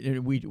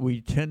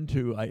we tend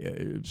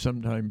to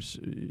sometimes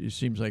it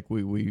seems like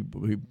we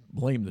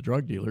blame the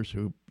drug dealers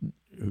who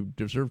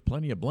deserve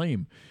plenty of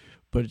blame,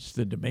 but it's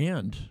the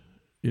demand.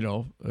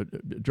 A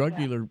drug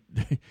dealer,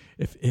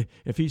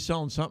 if he's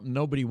selling something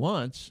nobody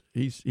wants,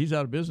 he's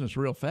out of business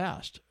real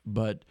fast.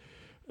 But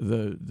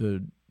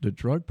the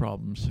drug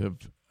problems have,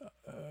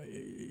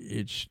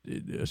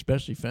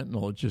 especially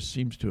fentanyl, it just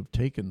seems to have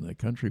taken the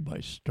country by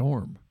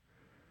storm.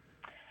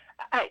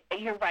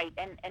 You're right,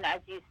 and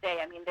as you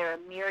say, I mean, there are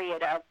a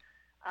myriad of,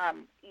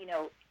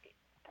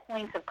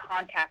 points of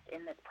contact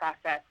in this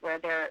process where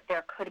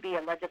there could be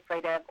a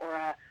legislative or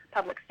a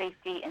public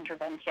safety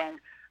intervention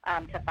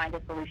to find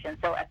a solution.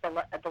 So at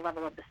the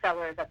level of the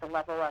sellers, at the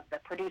level of the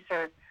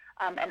producers,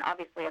 and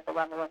obviously at the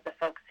level of the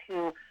folks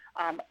who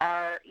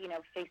are,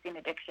 facing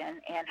addiction,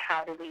 and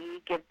how do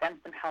we give them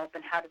some help,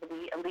 and how do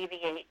we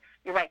alleviate,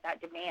 you're right, that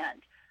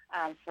demand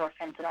for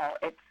fentanyl.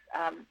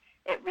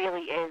 It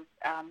really is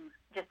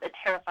just a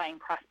terrifying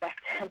prospect,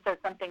 and so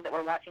something that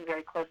we're watching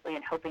very closely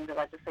and hoping the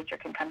legislature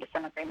can come to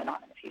some agreement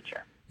on in the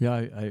future. Yeah,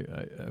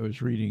 I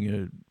was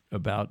reading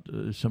about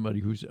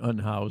somebody who's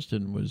unhoused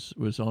and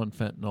was on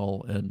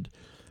fentanyl, and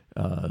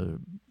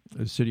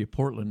the city of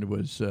Portland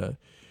was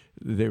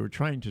they were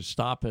trying to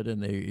stop it,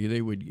 and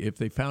they would, if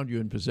they found you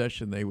in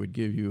possession, they would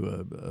give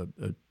you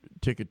a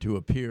ticket to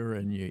appear,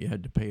 and you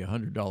had to pay a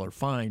 $100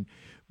 fine.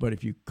 But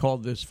if you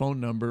called this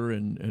phone number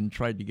and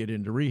tried to get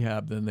into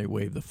rehab, then they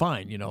waived the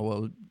fine.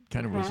 Well, it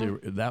kind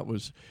of that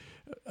was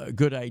a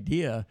good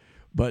idea.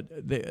 But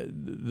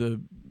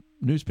the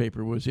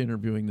newspaper was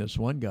interviewing this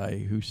one guy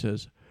who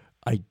says,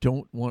 I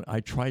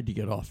tried to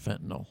get off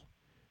fentanyl.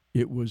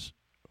 It was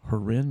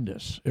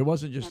horrendous. It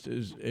wasn't just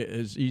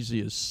as easy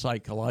as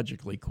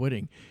psychologically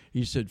quitting.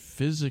 He said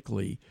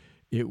physically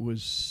it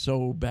was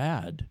so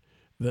bad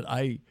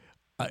that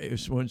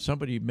when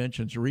somebody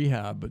mentions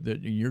rehab,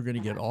 that you're going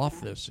to get off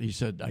this, he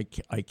said,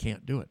 I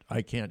can't do it.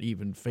 I can't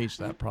even face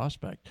that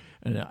prospect.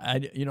 And I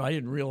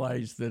didn't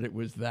realize that it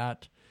was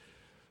that,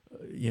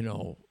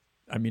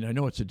 I mean, I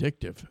know it's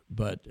addictive,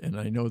 and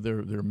I know there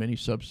are many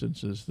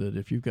substances that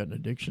if you've got an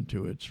addiction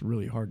to it, it's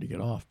really hard to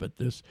get off. But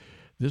this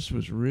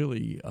was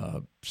really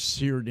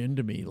seared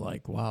into me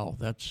like, wow,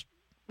 that's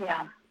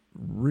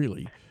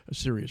really a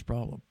serious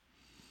problem.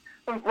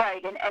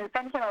 Right, and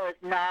fentanyl is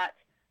not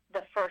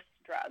the first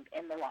drug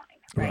in the line,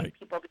 right?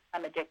 People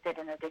become addicted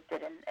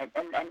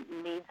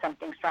and need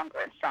something stronger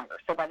and stronger.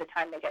 So by the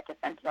time they get to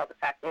fentanyl, the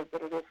fact is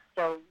that it is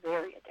so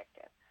very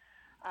addictive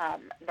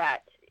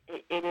that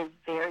it is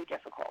very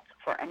difficult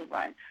for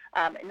anyone.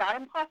 Not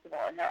impossible,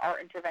 and there are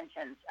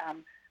interventions,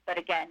 but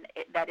again,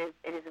 it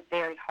is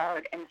very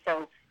hard. And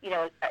so,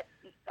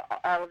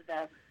 all of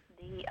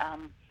the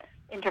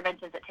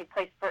interventions that take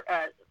place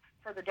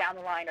further down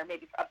the line, or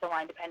maybe up the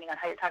line, depending on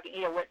how you're talking,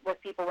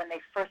 with people when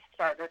they first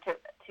start, or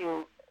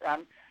to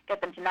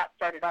get them to not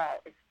start at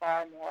all, is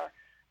far more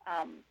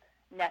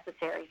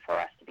necessary for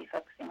us to be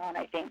focusing on,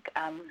 I think,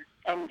 and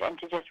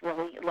to just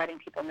really letting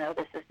people know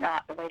this is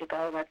not the way to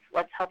go.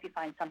 Let's help you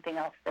find something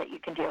else that you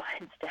can do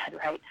instead,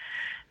 right?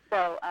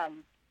 So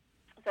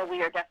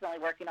we are definitely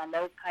working on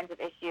those kinds of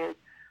issues,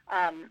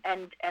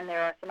 and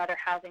there are some other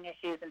housing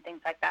issues and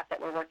things like that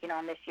we're working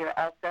on this year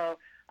also.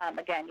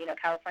 Again,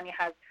 California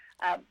has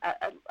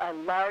a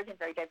large and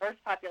very diverse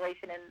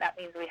population, and that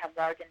means we have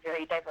large and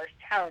very diverse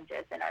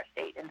challenges in our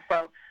state. And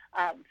so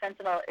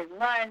fentanyl is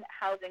one,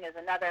 housing is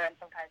another, and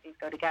sometimes these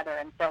go together.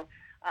 And so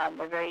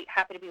we're very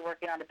happy to be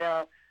working on a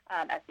bill,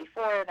 as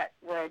before, that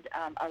would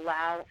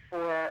allow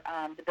for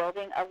the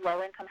building of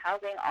low-income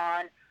housing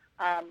on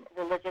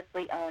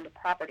religiously owned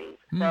properties.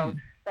 So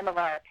some of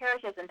our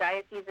parishes and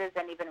dioceses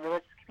and even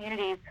religious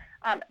communities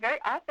very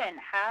often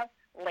have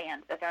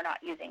land that they're not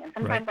using, and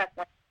sometimes that's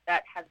land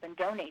that has been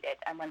donated.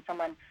 And when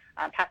someone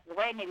passes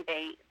away, maybe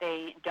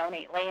they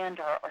donate land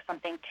or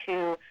something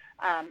to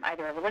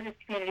either a religious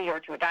community or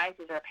to a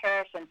diocese or a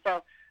parish. And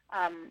so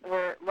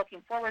we're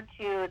looking forward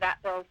to that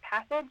bill's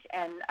passage,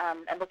 and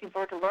looking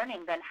forward to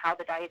learning then how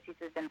the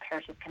dioceses and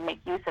parishes can make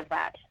use of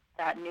that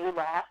new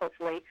law,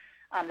 hopefully,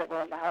 that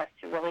will allow us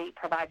to really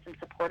provide some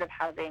supportive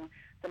housing,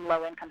 some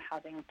low-income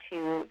housing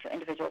to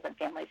individuals and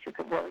families who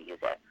could really use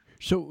it.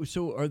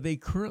 So are they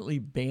currently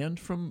banned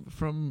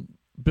from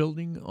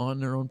building on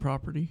their own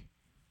property?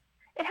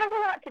 It has a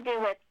lot to do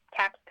with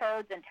tax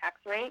codes and tax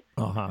rates.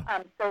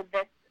 So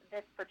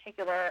this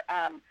particular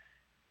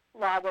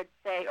law would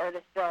say, or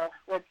this bill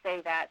would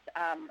say that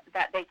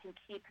that they can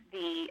keep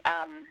the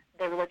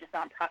religious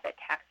nonprofit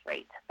tax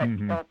rate, but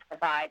still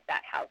provide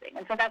that housing.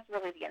 And so that's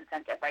really the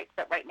incentive, right?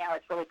 So right now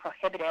it's really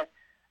prohibitive.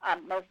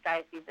 Most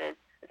dioceses,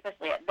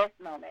 especially at this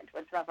moment,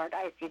 when some of our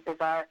dioceses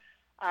are,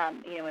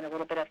 in a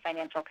little bit of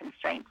financial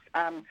constraints,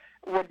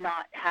 would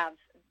not have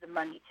the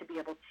money to be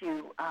able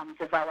to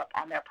develop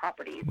on their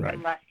properties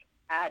unless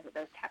add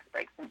those tax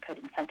breaks and could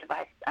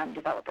incentivize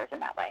developers in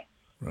that way.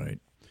 Right.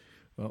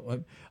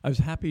 Well, I was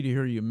happy to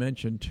hear you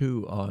mention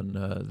too on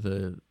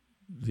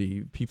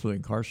the people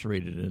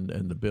incarcerated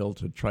and the bill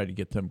to try to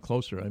get them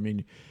closer. I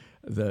mean,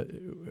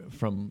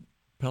 from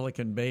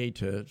Pelican Bay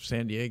to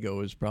San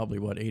Diego is probably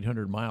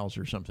 800 miles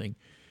or something.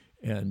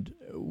 And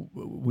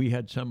we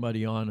had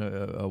somebody on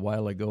a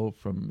while ago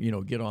from,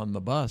 get on the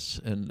bus.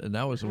 And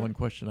that was the one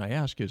question I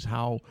asked is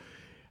how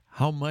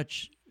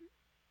much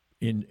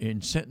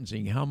in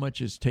sentencing, how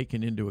much is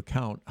taken into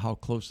account how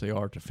close they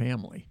are to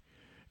family?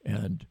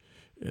 And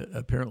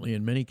apparently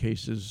in many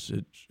cases,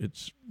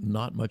 it's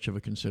not much of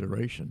a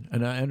consideration.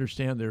 And I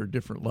understand there are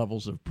different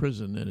levels of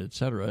prison and et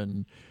cetera.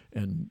 And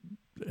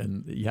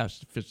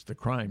yes, it fits the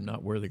crime,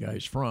 not where the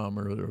guy's from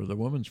or the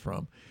woman's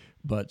from.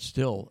 But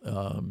still,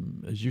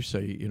 as you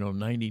say,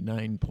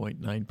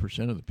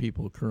 99.9% of the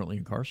people currently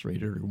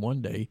incarcerated are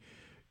one day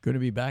going to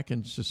be back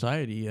in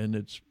society, and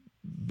it's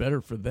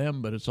better for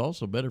them, but it's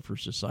also better for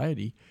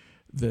society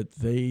that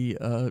they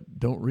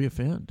don't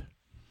reoffend.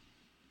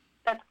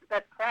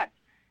 That's correct,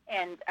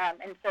 and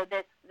so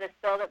this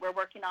bill that we're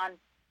working on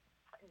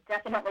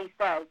definitely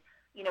says,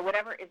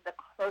 whatever is the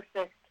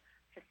closest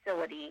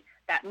facility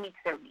that meets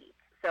their needs.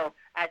 So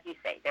as you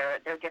say, there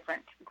are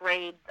different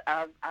grades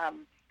of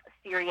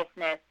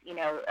seriousness,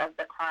 of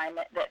the crime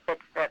that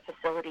fits the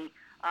facility,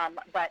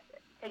 but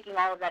taking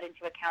all of that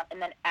into account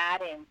and then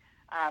adding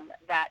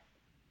that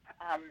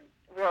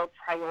real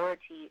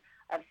priority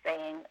of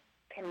saying,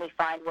 can we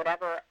find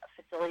whatever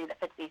facility that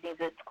fits these needs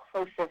is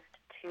closest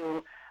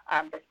to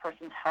this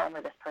person's home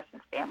or this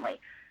person's family.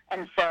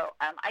 And so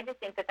I just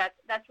think that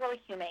that's really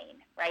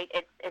humane, right?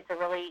 It's a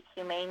really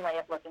humane way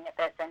of looking at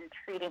this and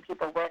treating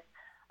people with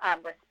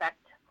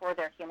respect for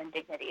their human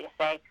dignity, to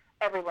say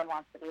everyone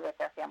wants to be with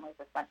their families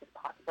as much as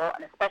possible,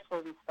 and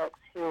especially these folks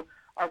who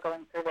are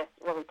going through this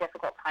really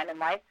difficult time in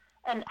life.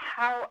 And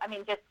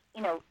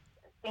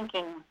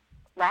thinking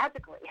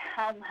logically,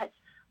 how much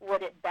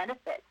would it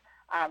benefit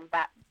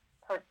that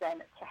person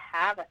to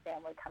have a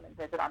family come and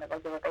visit on a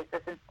regular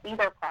basis and see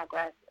their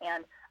progress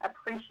and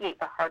appreciate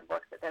the hard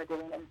work that they're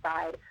doing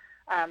inside.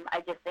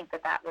 I just think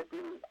that would be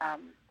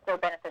so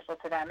beneficial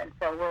to them, and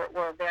so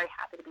we're very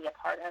happy to be a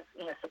part of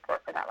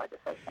support for that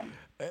legislation.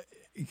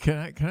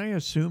 Can I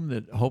assume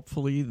that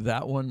hopefully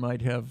that one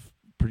might have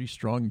pretty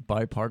strong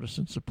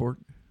bipartisan support?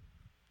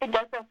 It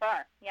does so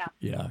far, yeah.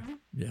 Yeah,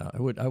 yeah. I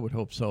would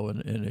hope so,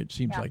 and it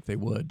seems like they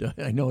would.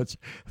 I know it's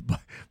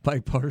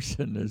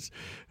bipartisan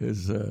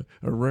is a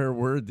rare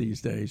word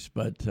these days,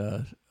 but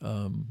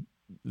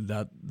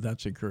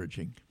that's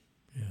encouraging.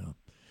 Yeah.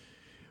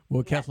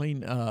 Well,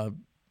 Kathleen,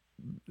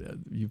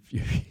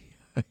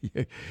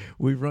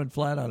 we've run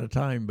flat out of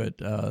time, but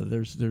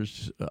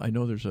I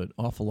know there's an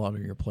awful lot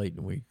on your plate,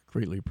 and we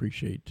greatly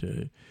appreciate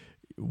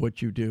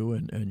what you do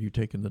and you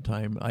taking the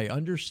time. I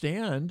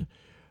understand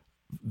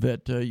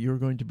that you're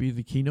going to be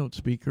the keynote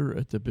speaker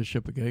at the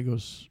Bishop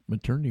Agago's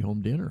maternity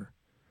home dinner.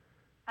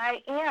 I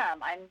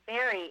am. I'm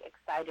very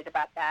excited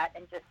about that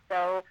and just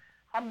so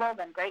humbled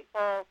and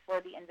grateful for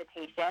the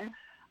invitation.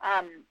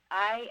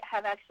 I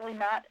have actually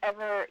not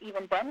ever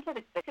even been to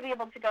be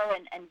able to go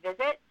and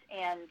visit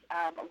and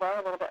learn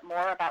a little bit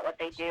more about what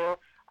they do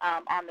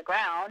on the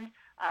ground.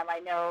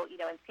 I know,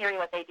 in theory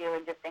what they do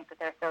and just think that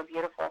they're so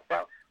beautiful.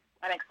 So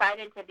I'm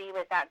excited to be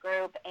with that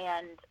group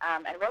and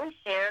really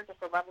share just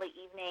a lovely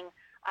evening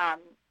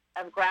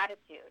of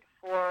gratitude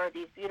for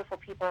these beautiful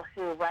people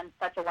who run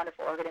such a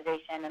wonderful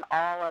organization and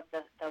all of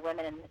the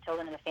women and the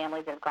children and the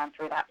families that have gone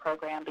through that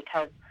program,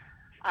 because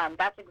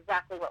that's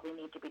exactly what we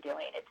need to be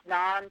doing. It's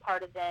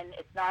nonpartisan,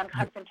 it's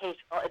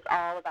non-confrontational, it's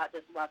all about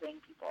just loving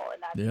people.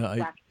 And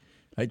that's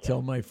I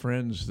tell my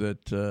friends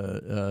that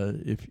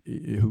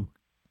who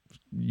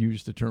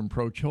use the term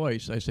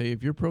pro-choice, I say,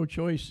 if you're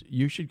pro-choice,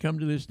 you should come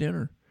to this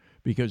dinner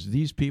because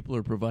these people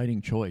are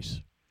providing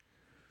choice.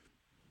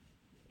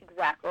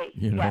 Exactly.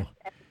 Yes.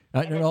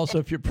 And also,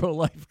 if you're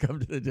pro-life, come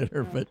to the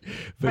dinner. But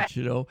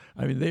right.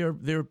 I mean,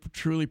 they're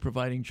truly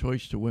providing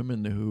choice to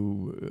women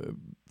who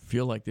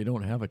feel like they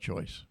don't have a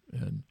choice.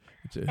 And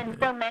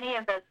so many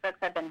of those folks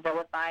have been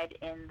vilified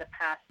in the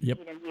past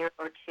year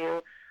or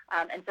two.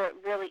 And so it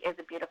really is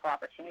a beautiful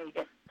opportunity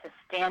to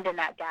stand in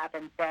that gap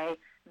and say,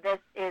 this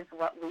is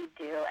what we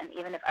do. And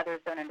even if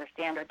others don't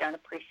understand or don't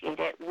appreciate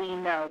it, we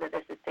know that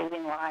this is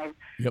saving lives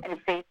and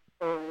saving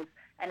souls,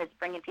 and it's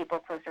bringing people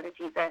closer to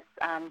Jesus,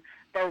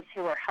 those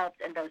who are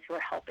helped and those who are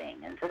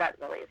helping. And so that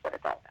really is what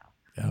it's all about.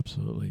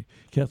 Absolutely.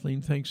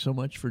 Kathleen, thanks so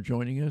much for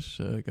joining us.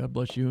 God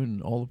bless you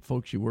and all the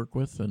folks you work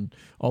with and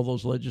all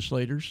those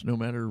legislators, no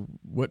matter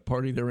what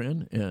party they're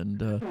in.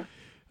 And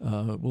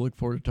we'll look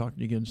forward to talking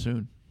to you again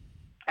soon.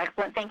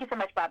 Excellent. Thank you so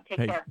much, Bob. Take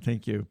care.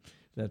 Thank you.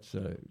 That's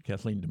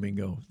Kathleen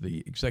Domingo,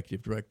 the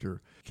Executive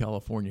Director,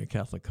 California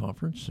Catholic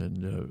Conference,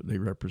 and they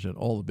represent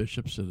all the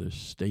bishops of the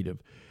state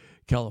of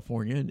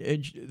California, and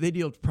they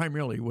deal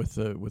primarily with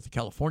the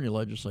California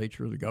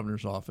legislature, the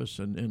governor's office,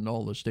 and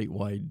all the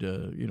statewide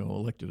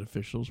elected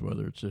officials,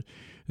 whether it's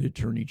the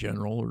attorney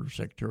general or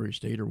secretary of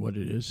state or what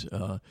it is.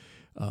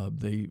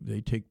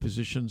 They take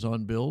positions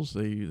on bills.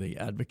 They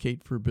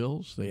advocate for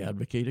bills. They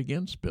advocate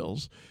against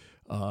bills.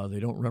 They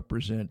don't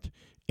represent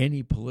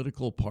any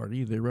political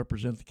party. They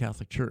represent the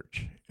Catholic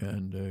Church,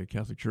 and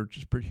Catholic Church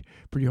is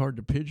pretty hard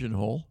to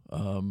pigeonhole.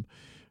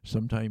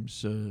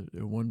 Sometimes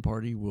one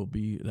party will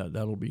be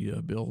that'll be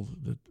a bill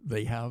that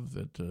they have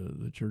that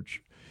the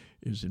church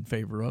is in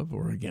favor of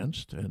or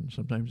against, and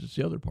sometimes it's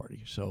the other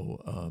party.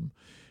 So,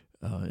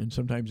 and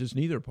sometimes it's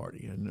neither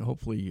party. And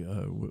hopefully,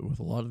 with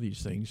a lot of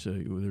these things,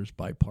 there's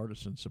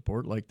bipartisan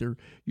support, like there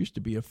used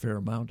to be a fair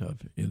amount of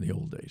in the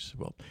old days.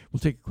 Well,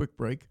 we'll take a quick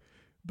break.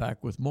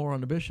 Back with more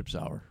on the Bishop's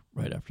Hour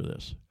right after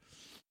this.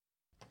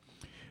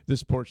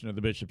 This portion of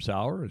the Bishop's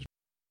Hour is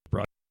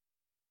brought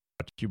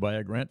to you by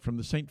a grant from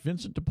the St.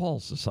 Vincent de Paul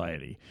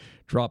Society.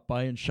 Drop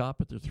by and shop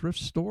at their thrift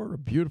store, a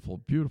beautiful,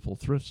 beautiful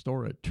thrift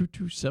store at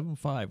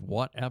 2275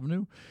 Watt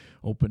Avenue.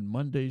 Open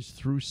Mondays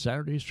through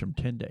Saturdays from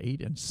 10 to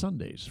 8 and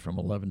Sundays from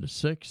 11 to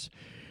 6.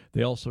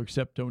 They also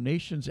accept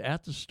donations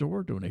at the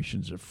store,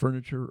 donations of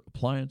furniture,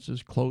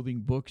 appliances,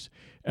 clothing, books,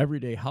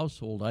 everyday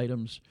household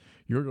items.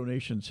 Your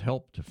donations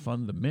help to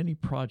fund the many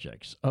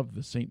projects of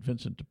the St.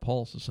 Vincent de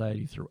Paul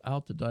Society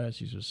throughout the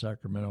Diocese of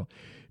Sacramento.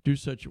 Do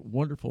such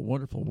wonderful,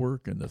 wonderful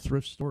work, and the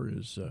thrift store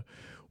is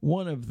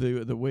one of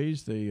the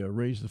ways they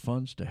raise the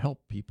funds to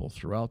help people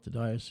throughout the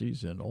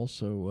diocese, and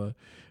also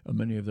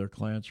many of their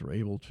clients are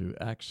able to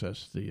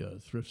access the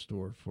thrift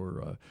store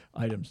for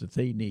items that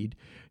they need.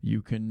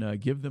 You can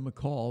give them a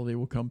call. They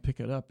will come pick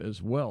it up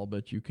as well,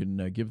 but you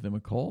can give them a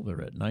call.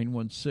 They're at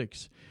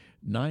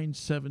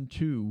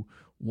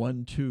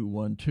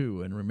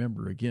 916-972-1212. And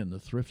remember, again, the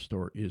thrift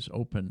store is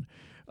open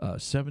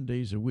 7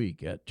 days a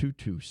week at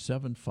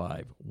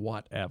 2275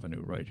 Watt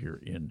Avenue right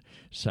here in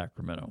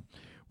Sacramento.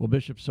 Well,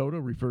 Bishop Soto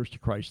refers to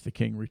Christ the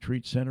King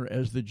Retreat Center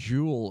as the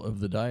jewel of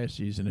the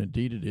diocese, and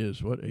indeed it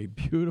is. What a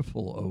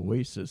beautiful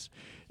oasis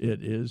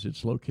it is.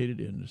 It's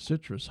located in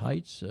Citrus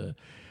Heights,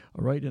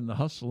 right in the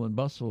hustle and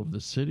bustle of the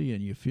city,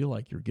 and you feel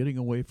like you're getting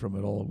away from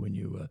it all when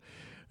you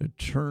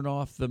turn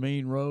off the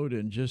main road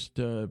and just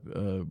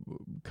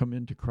come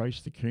into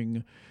Christ the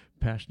King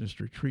Passionist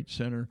Retreat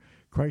Center.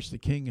 Christ the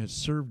King has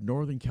served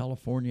Northern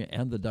California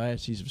and the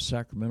Diocese of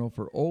Sacramento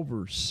for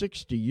over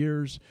 60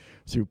 years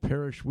through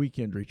parish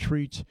weekend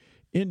retreats,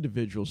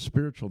 individual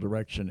spiritual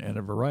direction, and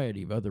a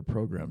variety of other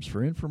programs.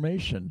 For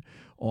information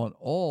on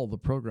all the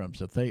programs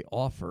that they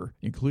offer,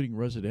 including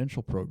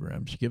residential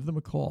programs, give them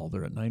a call.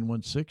 They're at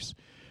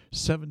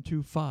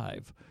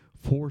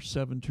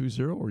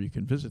 916-725-4720, or you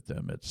can visit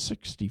them at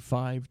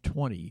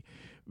 6520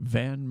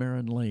 Van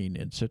Maren Lane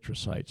in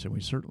Citrus Heights. And we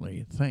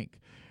certainly thank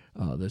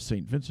the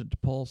St. Vincent de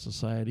Paul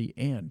Society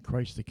and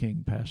Christ the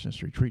King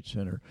Passionist Retreat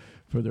Center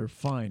for their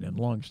fine and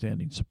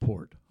long-standing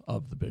support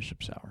of the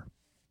Bishop's Hour.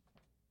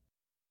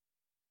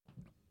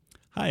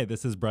 Hi,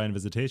 this is Brian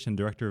Visitation,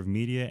 Director of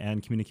Media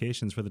and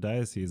Communications for the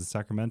Diocese of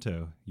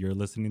Sacramento. You're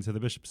listening to the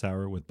Bishop's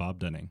Hour with Bob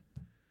Dunning.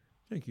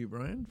 Thank you,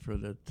 Brian, for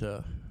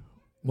that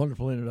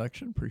wonderful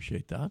introduction.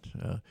 Appreciate that.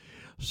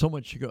 So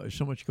much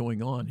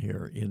going on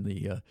here in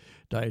the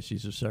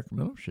Diocese of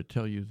Sacramento. Should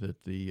tell you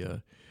that the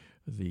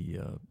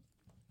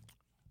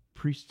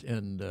priest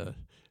and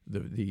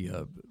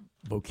the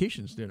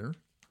vocations dinner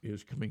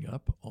is coming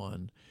up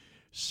on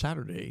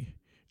Saturday,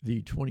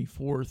 the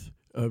 24th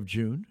of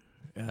June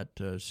at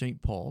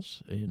St.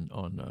 Paul's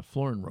on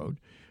Florin Road.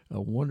 A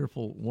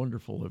wonderful,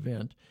 wonderful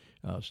event.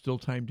 Still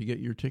time to get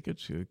your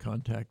tickets.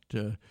 Contact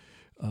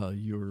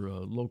your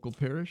local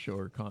parish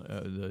or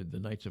the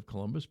Knights of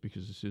Columbus,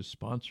 because this is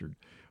sponsored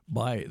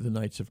by the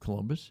Knights of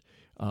Columbus.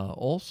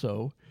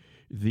 Also,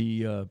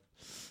 the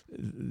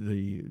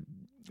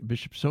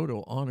Bishop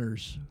Soto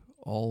honors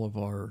all of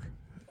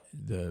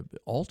the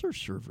altar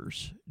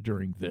servers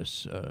during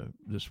this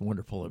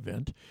wonderful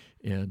event,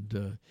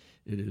 and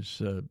it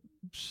is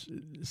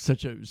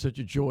such a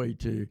joy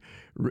to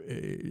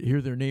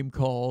hear their name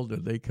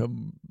called. They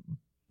come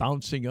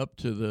bouncing up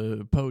to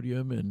the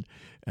podium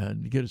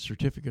and get a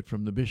certificate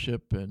from the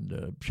bishop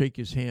and shake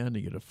his hand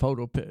and get a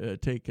photo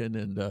taken,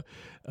 and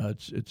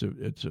it's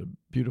a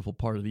beautiful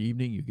part of the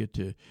evening. You get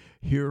to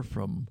hear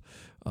from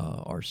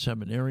our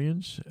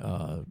seminarians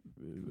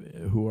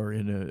who are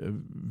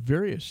in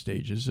various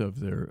stages of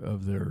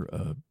their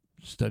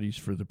studies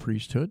for the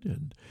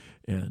priesthood,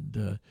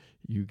 and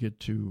you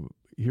get to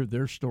hear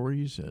their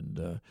stories,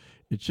 and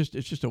it's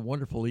just a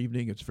wonderful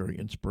evening. It's very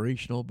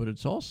inspirational, but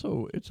it's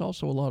also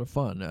a lot of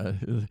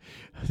fun.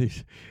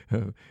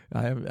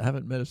 I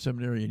haven't met a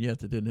seminarian yet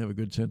that didn't have a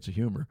good sense of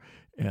humor,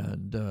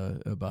 and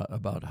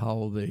about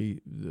how they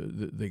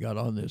got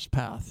on this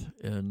path,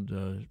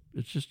 and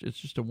it's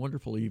just a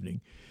wonderful evening.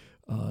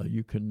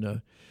 You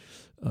can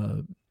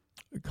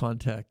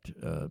contact.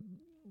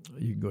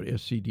 You can go to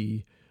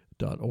scd.org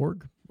or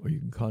you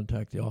can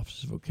contact the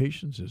Office of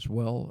Vocations as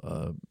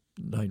well,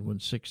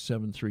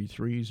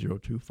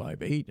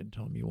 916-733-0258, and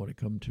tell them you want to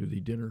come to the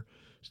dinner.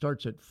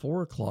 Starts at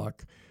 4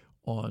 o'clock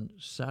on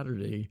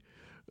Saturday,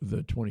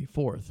 the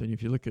 24th. And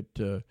if you look at,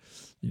 our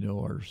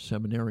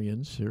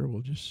seminarians here,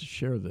 we'll just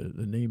share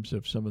the names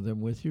of some of them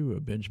with you.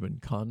 Benjamin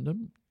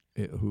Condon,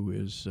 who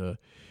is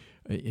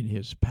in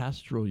his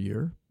pastoral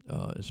year,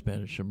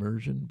 Spanish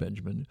immersion.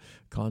 Benjamin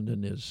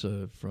Condon is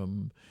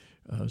from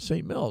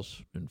St.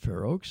 Mel's in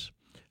Fair Oaks.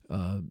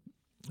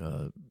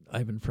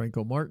 Ivan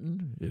Franco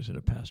Martin is in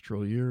a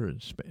pastoral year in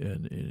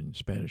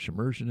Spanish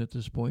immersion at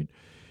this point.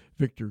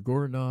 Victor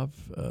Goranov,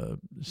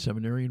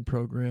 seminarian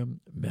program.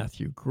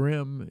 Matthew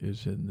Grimm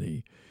is in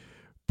the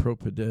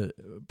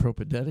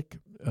propedeutic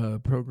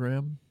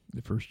program,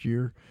 the first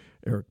year.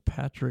 Eric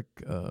Patrick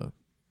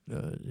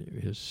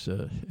is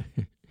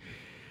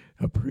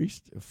a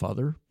priest, a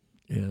father.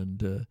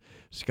 And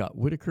Scott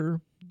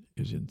Whitaker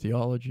is in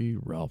theology.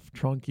 Ralph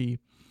Trunke,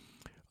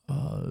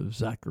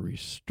 Zachary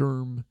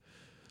Sturm,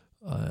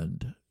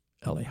 and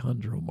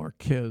Alejandro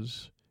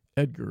Marquez,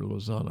 Edgar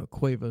Lozano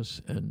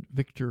Cuevas, and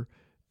Victor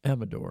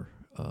Amador.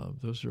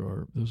 Those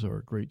are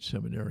our great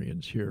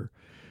seminarians here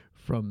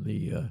from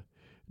the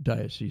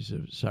Diocese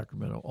of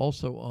Sacramento.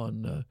 Also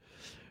on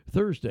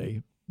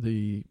Thursday,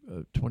 the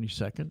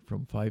 22nd,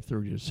 from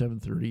 5:30 to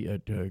 7:30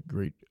 at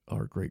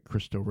our great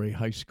Cristo Rey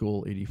High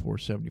School,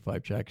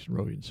 8475 Jackson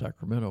Road in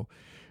Sacramento,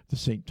 the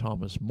St.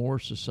 Thomas More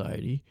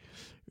Society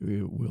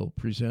will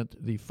present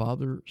the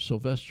Father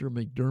Sylvester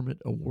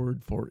McDermott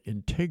Award for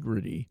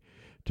Integrity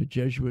to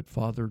Jesuit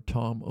Father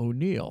Tom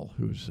O'Neill,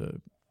 who's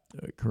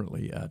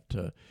currently at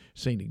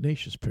St.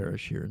 Ignatius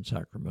Parish here in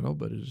Sacramento,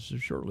 but is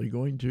shortly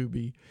going to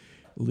be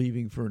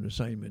leaving for an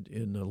assignment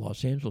in the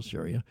Los Angeles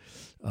area.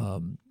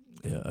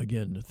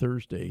 Again,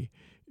 Thursday,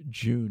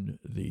 June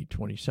the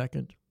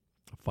 22nd,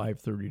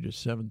 5:30 to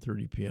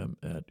 7:30 p.m.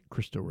 at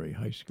Cristo Rey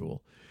High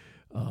School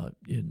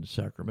in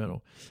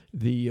Sacramento.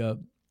 The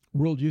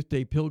World Youth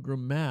Day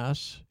Pilgrim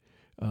Mass,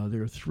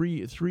 there are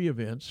three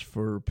events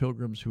for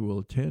pilgrims who will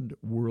attend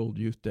World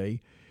Youth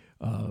Day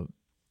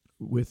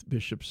with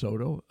Bishop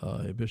Soto.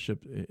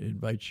 Bishop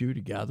invites you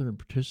to gather and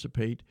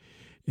participate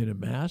in a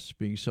Mass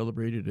being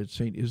celebrated at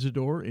St.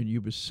 Isidore in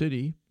Yuba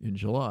City in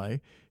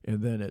July,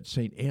 and then at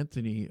St.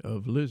 Anthony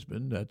of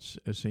Lisbon, that's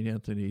St.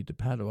 Anthony de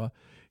Padua,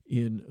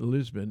 in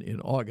Lisbon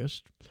in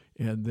August.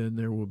 And then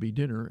there will be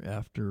dinner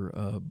after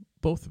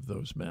both of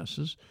those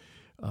Masses.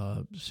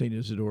 St.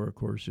 Isidore, of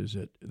course, is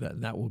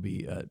that will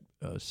be at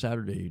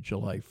Saturday,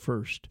 July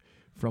 1st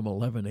from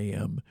 11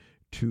 a.m.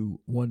 to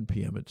 1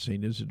 p.m. at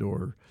St.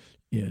 Isidore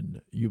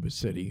in Yuba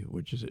City,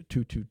 which is at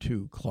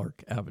 222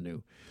 Clark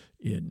Avenue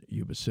in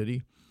Yuba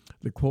City.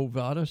 The Quo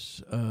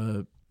Vadis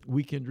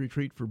weekend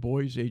retreat for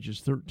boys ages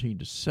 13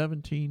 to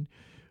 17,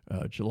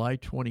 July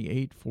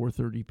 28,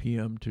 4:30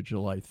 p.m. to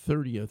July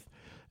 30th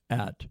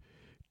at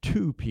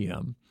 2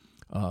 p.m.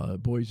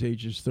 Boys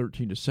ages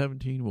 13 to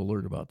 17 will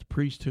learn about the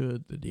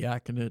priesthood, the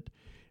diaconate,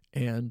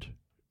 and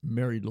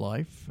married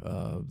life.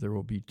 There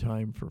will be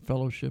time for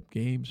fellowship,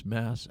 games,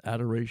 mass,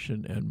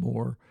 adoration, and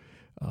more.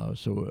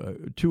 So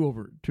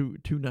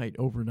two-night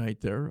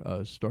overnight there,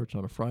 starts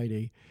on a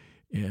Friday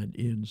and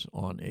ends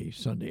on a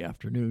Sunday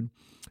afternoon.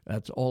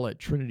 That's all at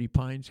Trinity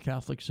Pines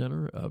Catholic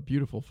Center, a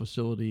beautiful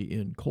facility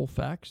in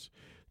Colfax.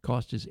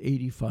 Cost is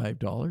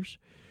 $85.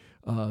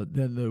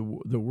 Then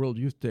the World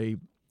Youth Day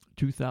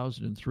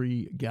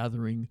 2003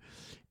 gathering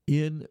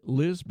in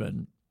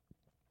Lisbon,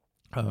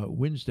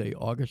 Wednesday,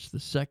 August the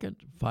 2nd,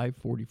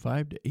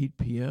 5:45 to 8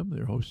 p.m.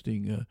 They're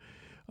hosting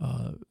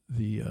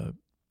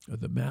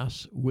the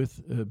Mass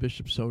with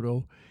Bishop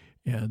Soto,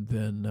 and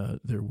then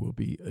there will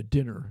be a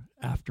dinner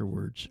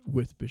afterwards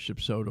with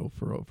Bishop Soto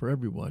for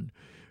everyone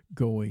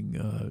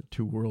going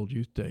to World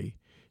Youth Day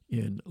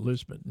in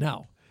Lisbon.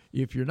 Now,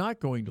 if you're not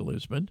going to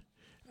Lisbon,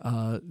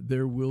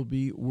 there will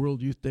be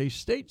World Youth Day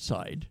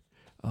stateside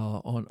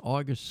on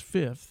August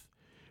 5th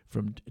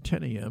from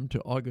 10 a.m.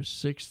 to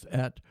August 6th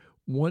at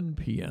 1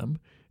 p.m.,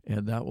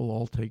 and that will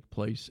all take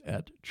place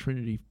at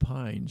Trinity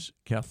Pines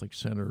Catholic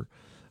Center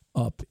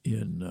up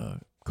in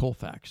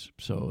Colfax.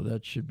 So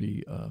that should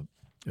be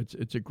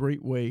it's a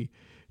great way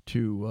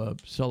to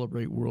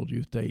celebrate World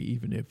Youth Day,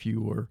 even if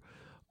you were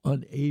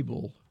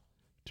unable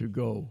to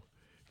go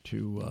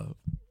to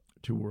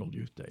World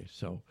Youth Day.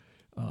 So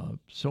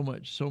so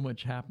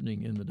much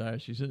happening in the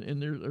diocese,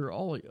 and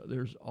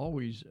there's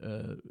always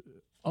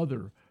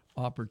other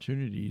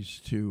opportunities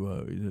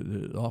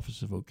to the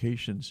Office of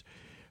Vocations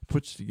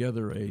puts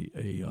together a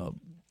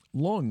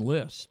long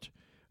list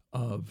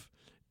of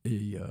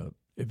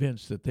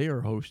events that they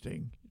are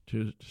hosting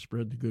to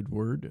spread the good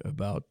word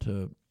about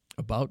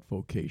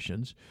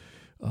vocations.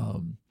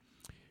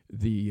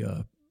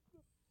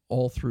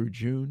 All through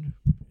June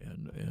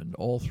and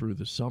all through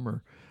the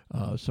summer,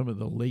 some of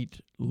the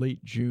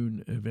late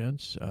June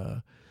events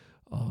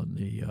on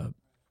the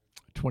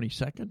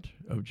 22nd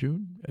of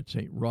June at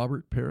St.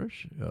 Robert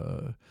Parish,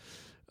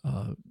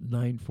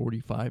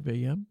 9:45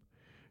 a.m.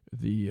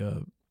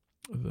 The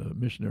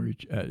missionary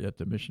at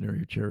the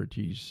Missionary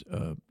Charities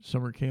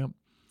summer camp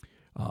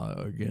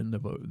Again,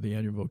 the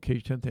annual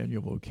 10th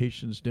annual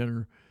vocations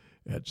dinner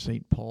at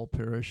St. Paul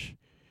Parish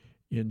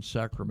in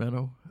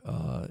Sacramento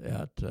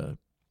at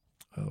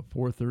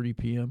 4:30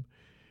 p.m.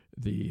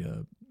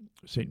 The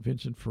St.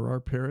 Vincent Ferrar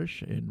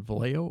Parish in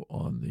Vallejo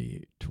on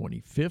the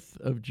 25th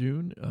of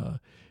June,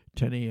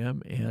 10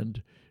 a.m.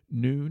 and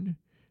noon,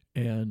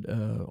 and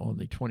on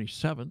the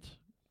 27th,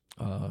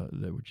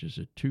 which is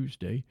a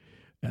Tuesday,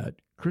 at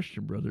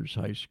Christian Brothers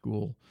High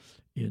School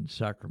in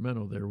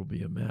Sacramento, there will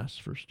be a Mass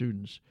for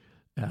students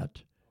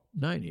at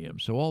 9 a.m.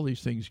 So all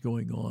these things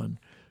going on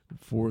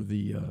for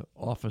the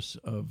Office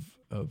of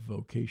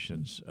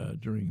Vocations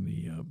during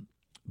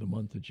the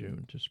month of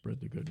June to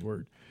spread the good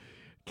word.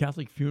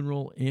 Catholic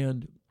Funeral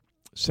and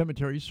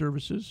Cemetery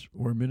Services,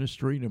 where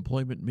ministry and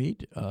employment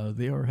meet,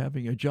 they are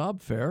having a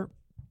job fair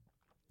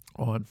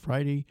on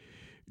Friday,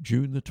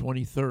 June the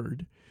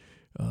 23rd.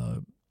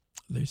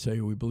 They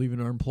say, we believe in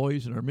our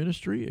employees and our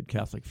ministry at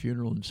Catholic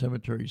Funeral and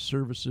Cemetery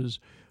Services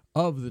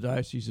of the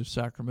Diocese of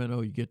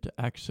Sacramento. You get to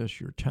access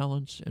your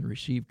talents and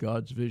receive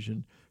God's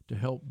vision to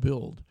help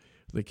build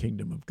the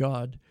kingdom of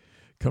God.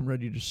 Come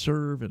ready to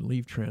serve and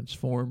leave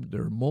transformed.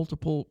 There are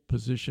multiple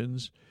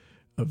positions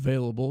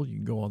available. You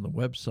can go on the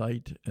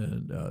website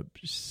and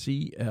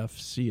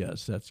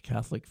CFCS, that's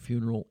Catholic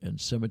Funeral and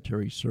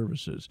Cemetery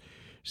Services,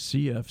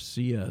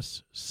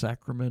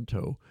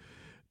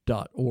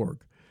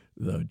 cfcssacramento.org.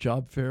 The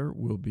job fair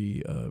will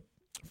be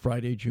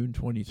Friday, June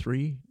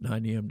 23,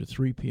 9 a.m. to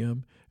 3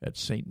 p.m. at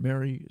St.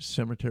 Mary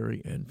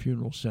Cemetery and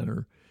Funeral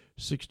Center,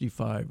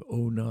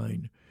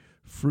 6509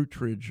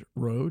 Fruitridge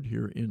Road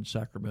here in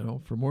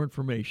Sacramento. For more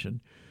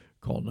information,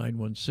 call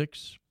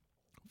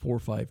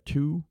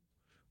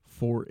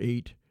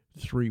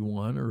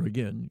 916-452-4831, or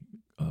again,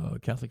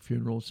 Catholic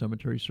Funeral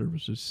Cemetery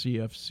Services,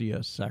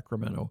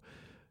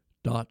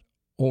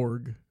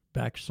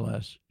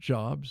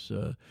 cfcssacramento.org/jobs.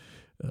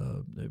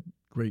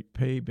 Great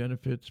pay,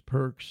 benefits,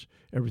 perks,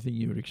 everything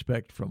you would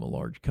expect from a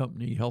large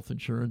company, health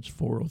insurance,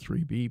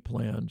 403B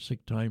plan,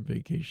 sick time,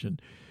 vacation,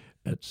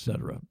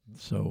 etc.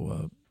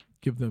 So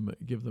give them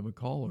a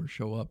call or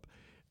show up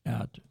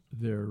at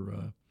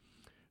their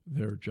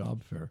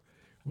job fair.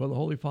 Well, the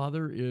Holy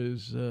Father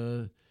is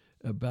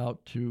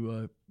about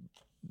to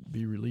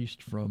be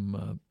released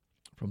from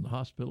the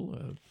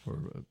hospital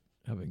for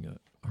having a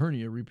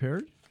hernia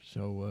repaired.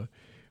 So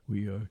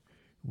we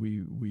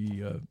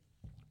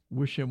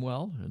wish him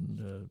well,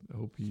 and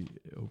hope he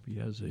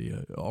has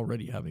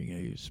already having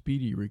a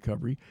speedy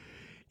recovery.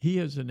 He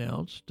has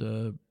announced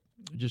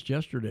just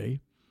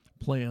yesterday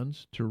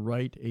plans to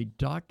write a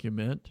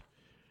document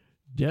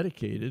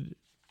dedicated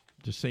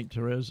to Saint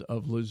Therese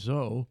of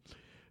Lisieux.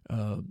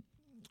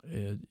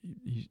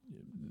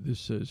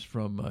 This is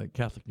from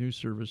Catholic News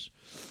Service.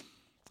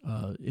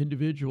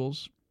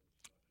 Individuals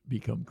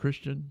become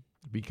Christian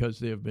because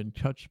they have been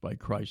touched by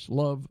Christ's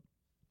love,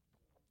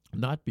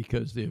 not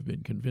because they have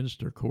been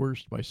convinced or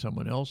coerced by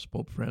someone else.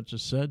 Pope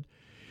Francis said,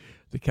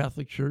 the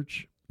Catholic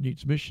Church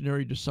needs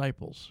missionary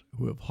disciples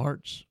who have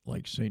hearts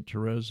like St.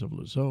 Therese of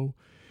Lisieux,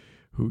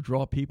 who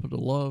draw people to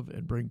love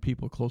and bring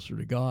people closer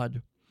to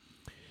God.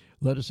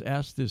 Let us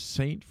ask this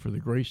saint for the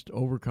grace to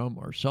overcome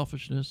our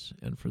selfishness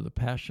and for the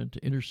passion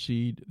to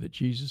intercede that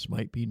Jesus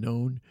might be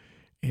known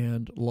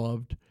and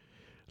loved.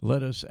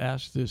 Let us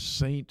ask this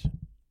saint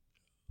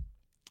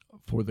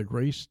for the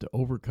grace to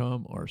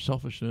overcome our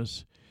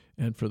selfishness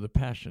and for the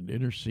passion to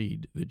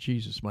intercede that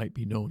Jesus might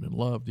be known and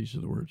loved. These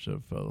are the words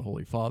of the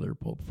Holy Father,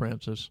 Pope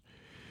Francis.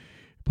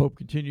 Pope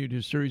continued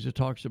his series of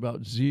talks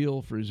about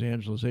zeal for his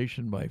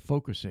evangelization by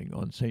focusing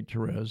on St.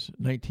 Therese,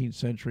 19th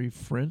century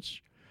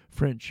French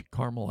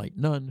Carmelite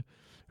nun,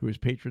 who is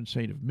patron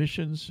saint of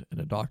missions and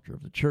a doctor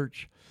of the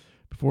Church.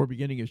 Before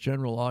beginning his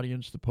general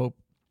audience, the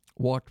Pope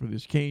walked with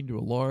his cane to a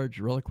large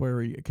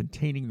reliquary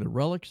containing the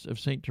relics of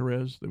St.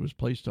 Therese that was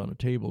placed on a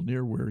table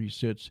near where he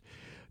sits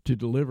to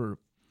deliver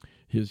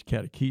his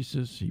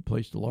catechesis. He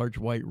placed a large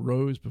white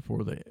rose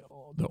before the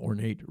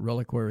ornate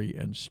reliquary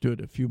and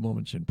stood a few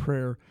moments in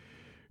prayer.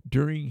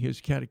 During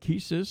his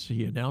catechesis,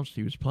 he announced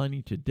he was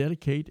planning to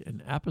dedicate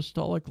an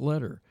apostolic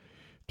letter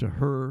to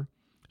her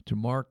to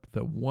mark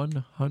the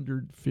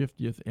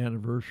 150th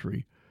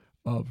anniversary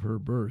of her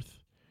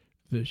birth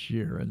this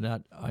year. And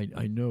that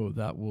I know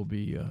that will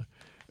be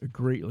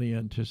greatly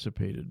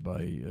anticipated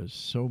by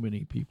so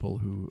many people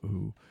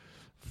who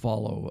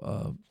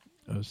follow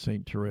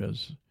St.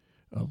 Therese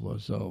of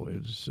Lisieux.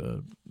 Is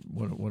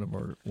one of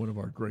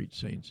our great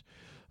saints.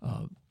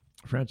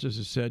 Francis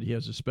has said he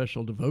has a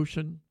special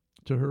devotion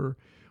to her,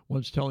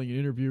 once telling an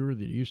interviewer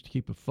that he used to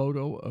keep a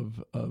photo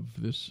of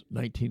this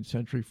 19th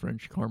century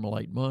French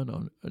Carmelite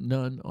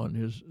nun on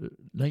his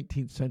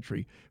 19th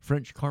century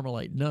French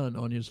Carmelite nun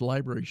on his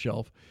library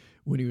shelf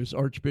when he was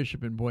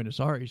Archbishop in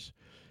Buenos Aires.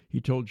 He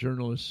told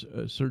journalist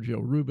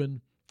Sergio Rubin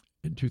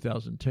in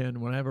 2010,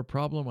 "When I have a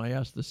problem, I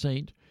ask the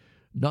saint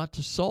not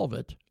to solve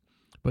it,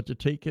 but to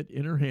take it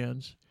in her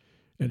hands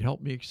and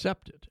help me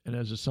accept it. And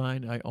as a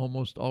sign, I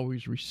almost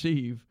always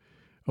receive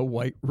a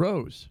white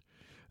rose."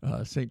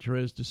 St.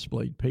 Therese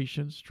displayed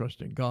patience,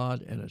 trust in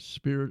God, and a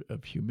spirit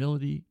of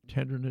humility,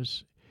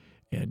 tenderness,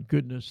 and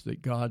goodness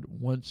that God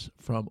wants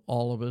from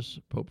all of us.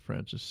 Pope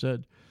Francis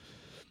said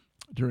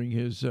during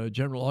his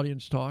general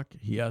audience talk,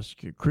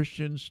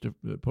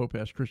 the Pope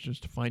asked Christians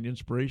to find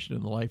inspiration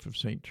in the life of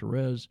St.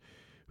 Therese,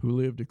 who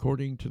lived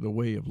according to the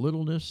way of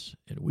littleness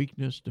and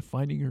weakness,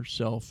 defining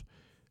herself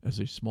as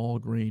a small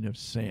grain of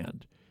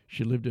sand.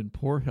 She lived in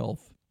poor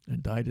health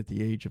and died at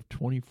the age of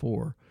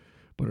 24,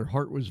 but her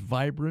heart was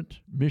vibrant,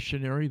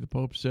 missionary, the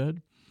Pope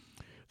said.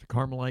 The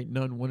Carmelite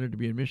nun wanted to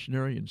be a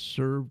missionary and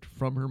served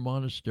from her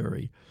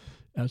monastery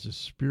as a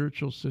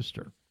spiritual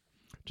sister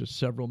to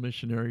several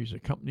missionaries,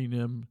 accompanying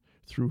them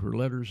through her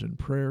letters and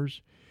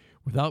prayers.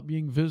 Without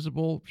being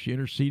visible, she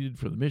interceded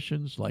for the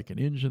missions like an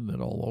engine that,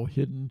 although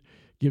hidden,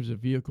 gives a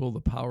vehicle the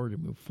power to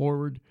move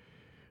forward.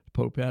 The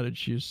Pope added,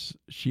 she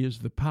is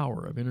the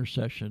power of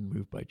intercession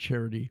moved by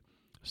charity.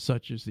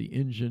 Such is the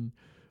engine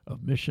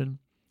of mission.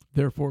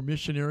 Therefore,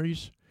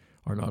 missionaries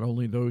are not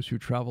only those who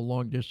travel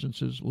long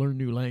distances, learn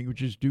new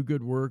languages, do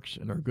good works,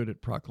 and are good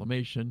at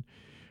proclamation.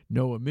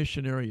 No, a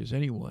missionary is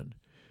anyone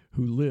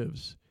who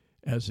lives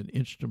as an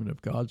instrument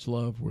of God's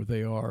love where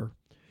they are,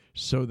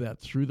 so that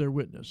through their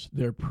witness,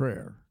 their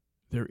prayer,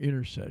 their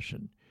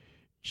intercession,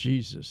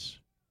 Jesus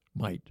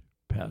might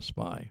pass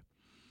by.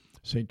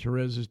 St.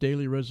 Therese's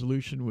daily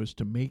resolution was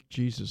to make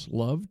Jesus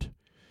loved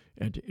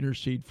and to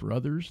intercede for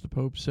others, the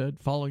Pope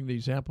said. Following the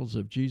examples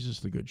of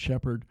Jesus, the Good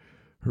Shepherd,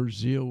 her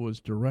zeal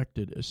was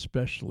directed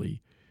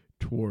especially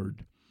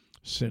toward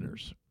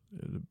sinners.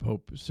 The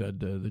Pope said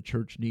the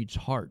Church needs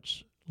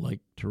hearts like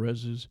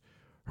Therese's,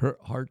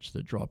 hearts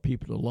that draw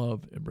people to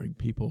love and bring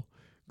people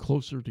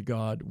closer to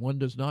God. One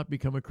does not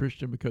become a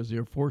Christian because they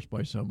are forced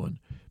by someone,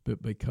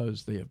 but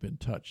because they have been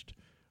touched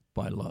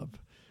by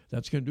love.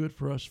 That's going to do it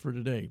for us for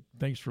today.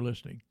 Thanks for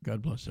listening.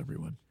 God bless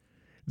everyone.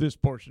 This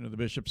portion of the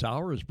Bishop's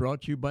Hour is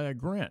brought to you by a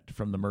grant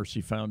from the Mercy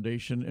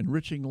Foundation,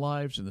 enriching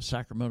lives in the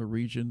Sacramento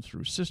region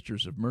through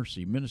Sisters of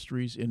Mercy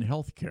ministries in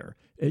healthcare,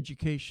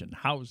 education,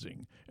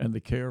 housing, and the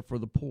care for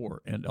the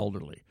poor and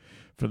elderly.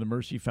 For the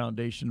Mercy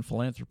Foundation,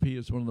 philanthropy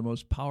is one of the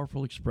most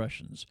powerful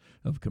expressions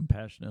of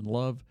compassion and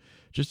love.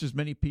 Just as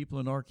many people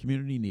in our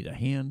community need a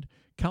hand,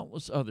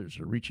 countless others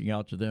are reaching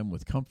out to them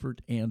with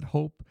comfort and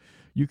hope.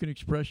 You can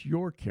express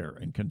your care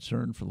and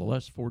concern for the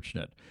less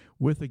fortunate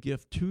with a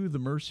gift to the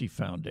Mercy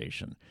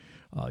Foundation.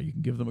 You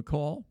can give them a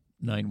call,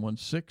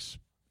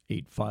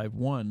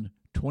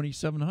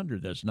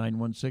 916-851-2700. That's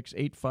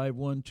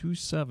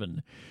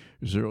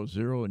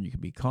 916-851-2700. And you can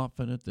be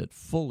confident that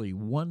fully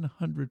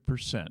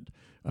 100%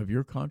 of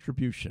your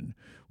contribution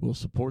will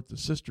support the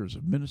Sisters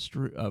of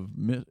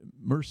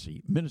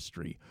Mercy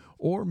Ministry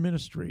or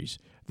ministries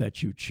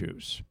that you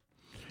choose.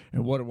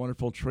 And what a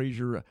wonderful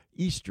treasure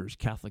Easter's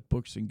Catholic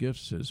Books and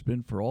Gifts has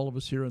been for all of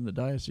us here in the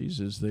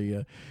diocese as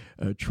they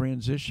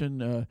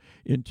transition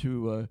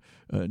into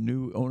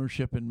new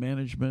ownership and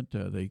management.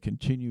 They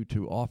continue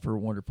to offer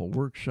wonderful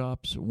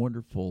workshops,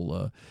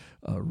 wonderful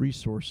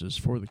resources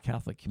for the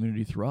Catholic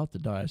community throughout the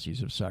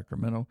Diocese of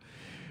Sacramento.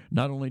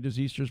 Not only does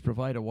Easter's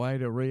provide a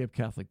wide array of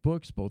Catholic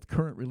books, both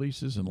current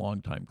releases and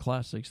longtime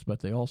classics,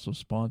 but they also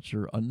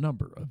sponsor a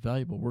number of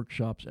valuable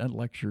workshops and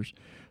lectures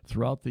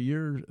throughout the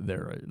year.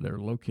 They're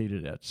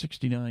located at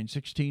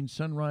 6916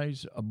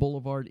 Sunrise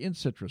Boulevard in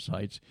Citrus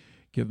Heights.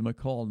 Give them a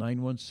call,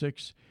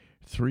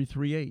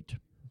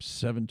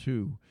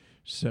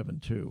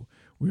 916-338-7272.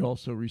 We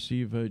also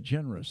receive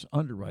generous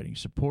underwriting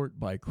support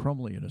by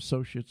Crumley &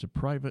 Associates, a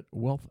private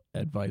wealth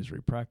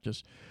advisory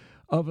practice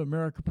of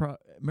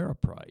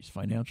Ameriprise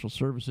Financial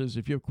Services.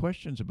 If you have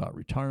questions about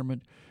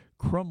retirement,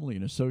 Crumley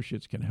 &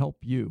 Associates can help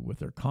you with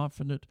their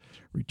confident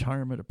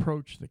retirement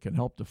approach that can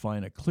help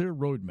define a clear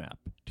roadmap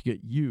to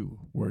get you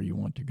where you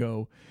want to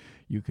go.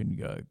 You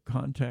can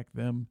contact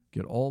them,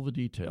 get all the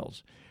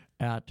details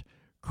at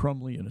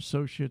Crumley &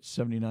 Associates,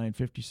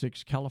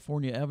 7956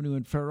 California Avenue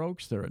in Fair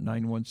Oaks. They're at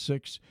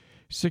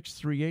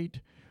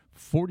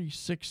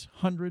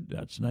 916-638-4600.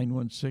 That's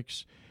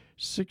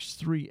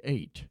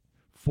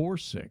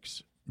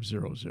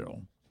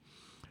 916-638-4600.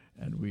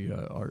 And we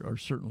are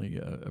certainly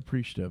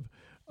appreciative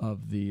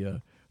of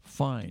the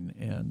fine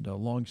and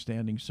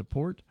long-standing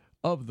support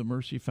of the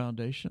Mercy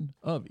Foundation,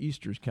 of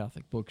Easter's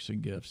Catholic Books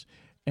and Gifts,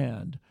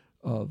 and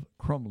of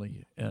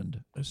Crumley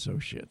and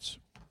Associates.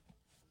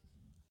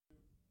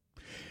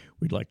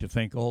 We'd like to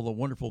thank all the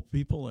wonderful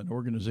people and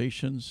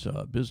organizations,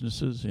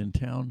 businesses in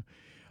town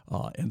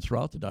and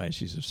throughout the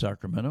Diocese of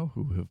Sacramento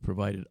who have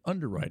provided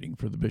underwriting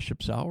for the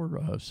Bishop's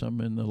Hour,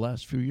 some in the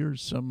last few years,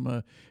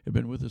 some have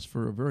been with us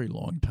for a very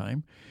long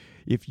time.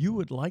 If you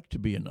would like to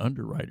be an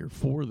underwriter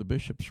for the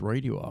Bishop's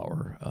Radio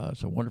Hour,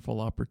 it's a wonderful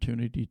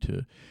opportunity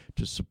to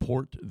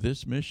support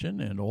this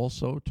mission and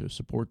also to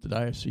support the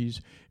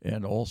diocese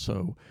and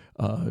also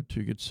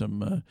to get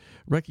some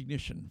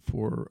recognition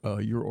for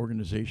your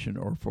organization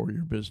or for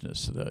your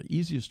business. The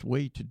easiest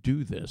way to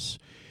do this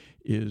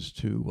is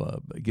to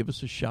give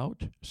us a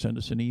shout, send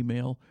us an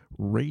email,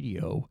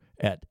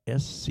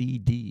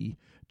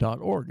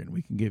 radio@scd.org, and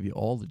we can give you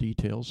all the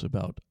details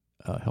about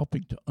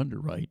helping to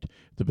underwrite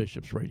the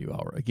Bishop's Radio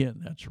Hour.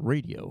 Again, that's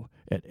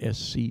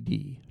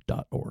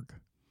radio@scd.org.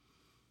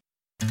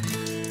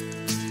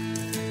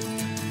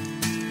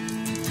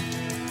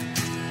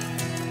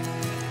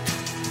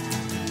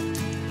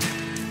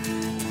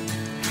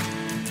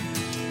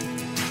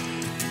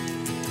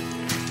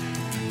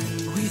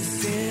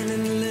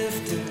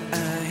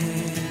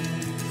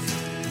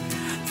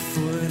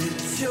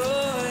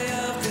 joy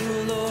of the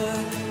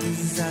Lord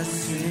is our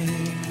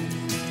strength.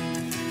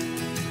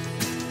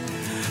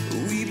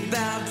 We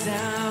bow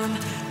down